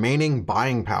remaining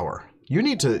buying power? You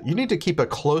need to keep a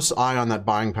close eye on that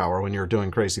buying power when you're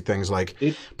doing crazy things like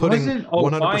putting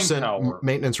 100%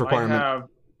 maintenance requirement,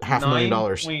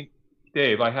 $500,000.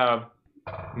 Dave, I have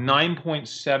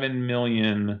 9.7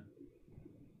 million.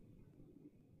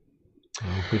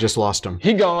 We just lost him.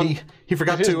 He gone. He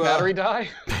forgot Did his to battery die.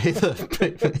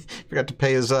 Forgot to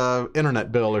pay his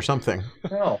internet bill or something.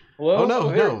 No. Hello? Oh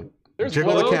no! There's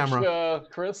Jiggle the camera.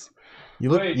 Chris.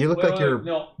 You look like you're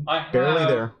barely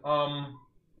there.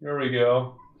 Here we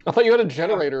go. I thought you had a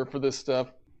generator for this stuff.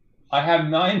 I have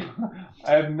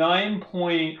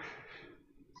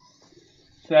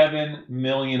 9.7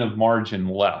 million of margin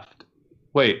left.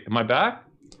 Wait, am I back?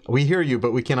 We hear you,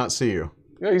 but we cannot see you.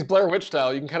 Yeah, he's Blair Witch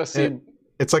style. You can kind of see.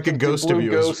 It's like a ghost of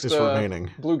you is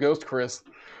remaining. Blue ghost, Chris.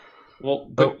 Well,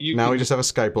 but now we just have a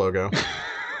Skype logo.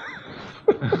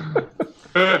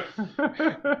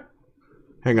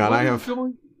 Hang on, I have.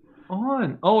 Going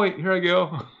on. Oh wait, here I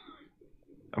go.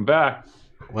 I'm back.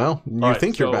 Well, you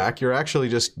think you're back. You're actually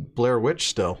just Blair Witch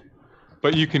still.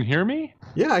 But you can hear me?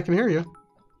 Yeah, I can hear you.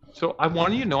 So I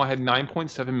wanted you to know I had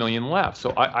 9.7 million left.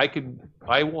 So I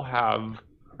will have,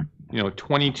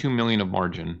 22 million of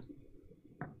margin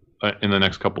in the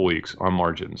next couple weeks on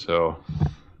margin. So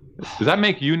does that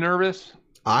make you nervous?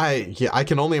 I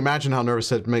can only imagine how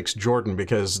nervous it makes Jordan,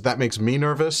 because that makes me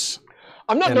nervous.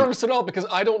 I'm not nervous at all because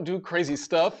I don't do crazy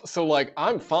stuff. So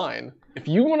I'm fine. If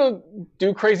you want to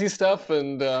do crazy stuff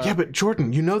and yeah, but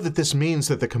Jordan, you know that this means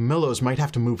that the Camillos might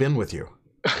have to move in with you.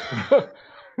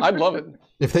 I'd love it.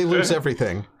 If they lose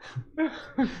everything,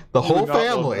 the whole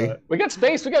family. We got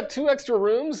space. We got 2 extra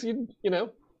rooms.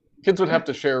 Kids would have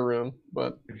to share a room,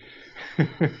 but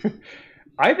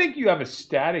I think you have a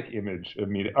static image of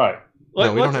me. All right.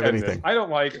 No, we don't have anything. I don't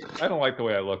like the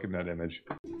way I look in that image.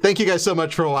 Thank you guys so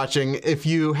much for watching. If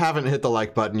you haven't hit the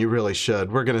like button, you really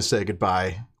should. We're going to say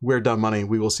goodbye. We're Dumb Money.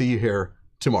 We will see you here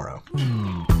tomorrow.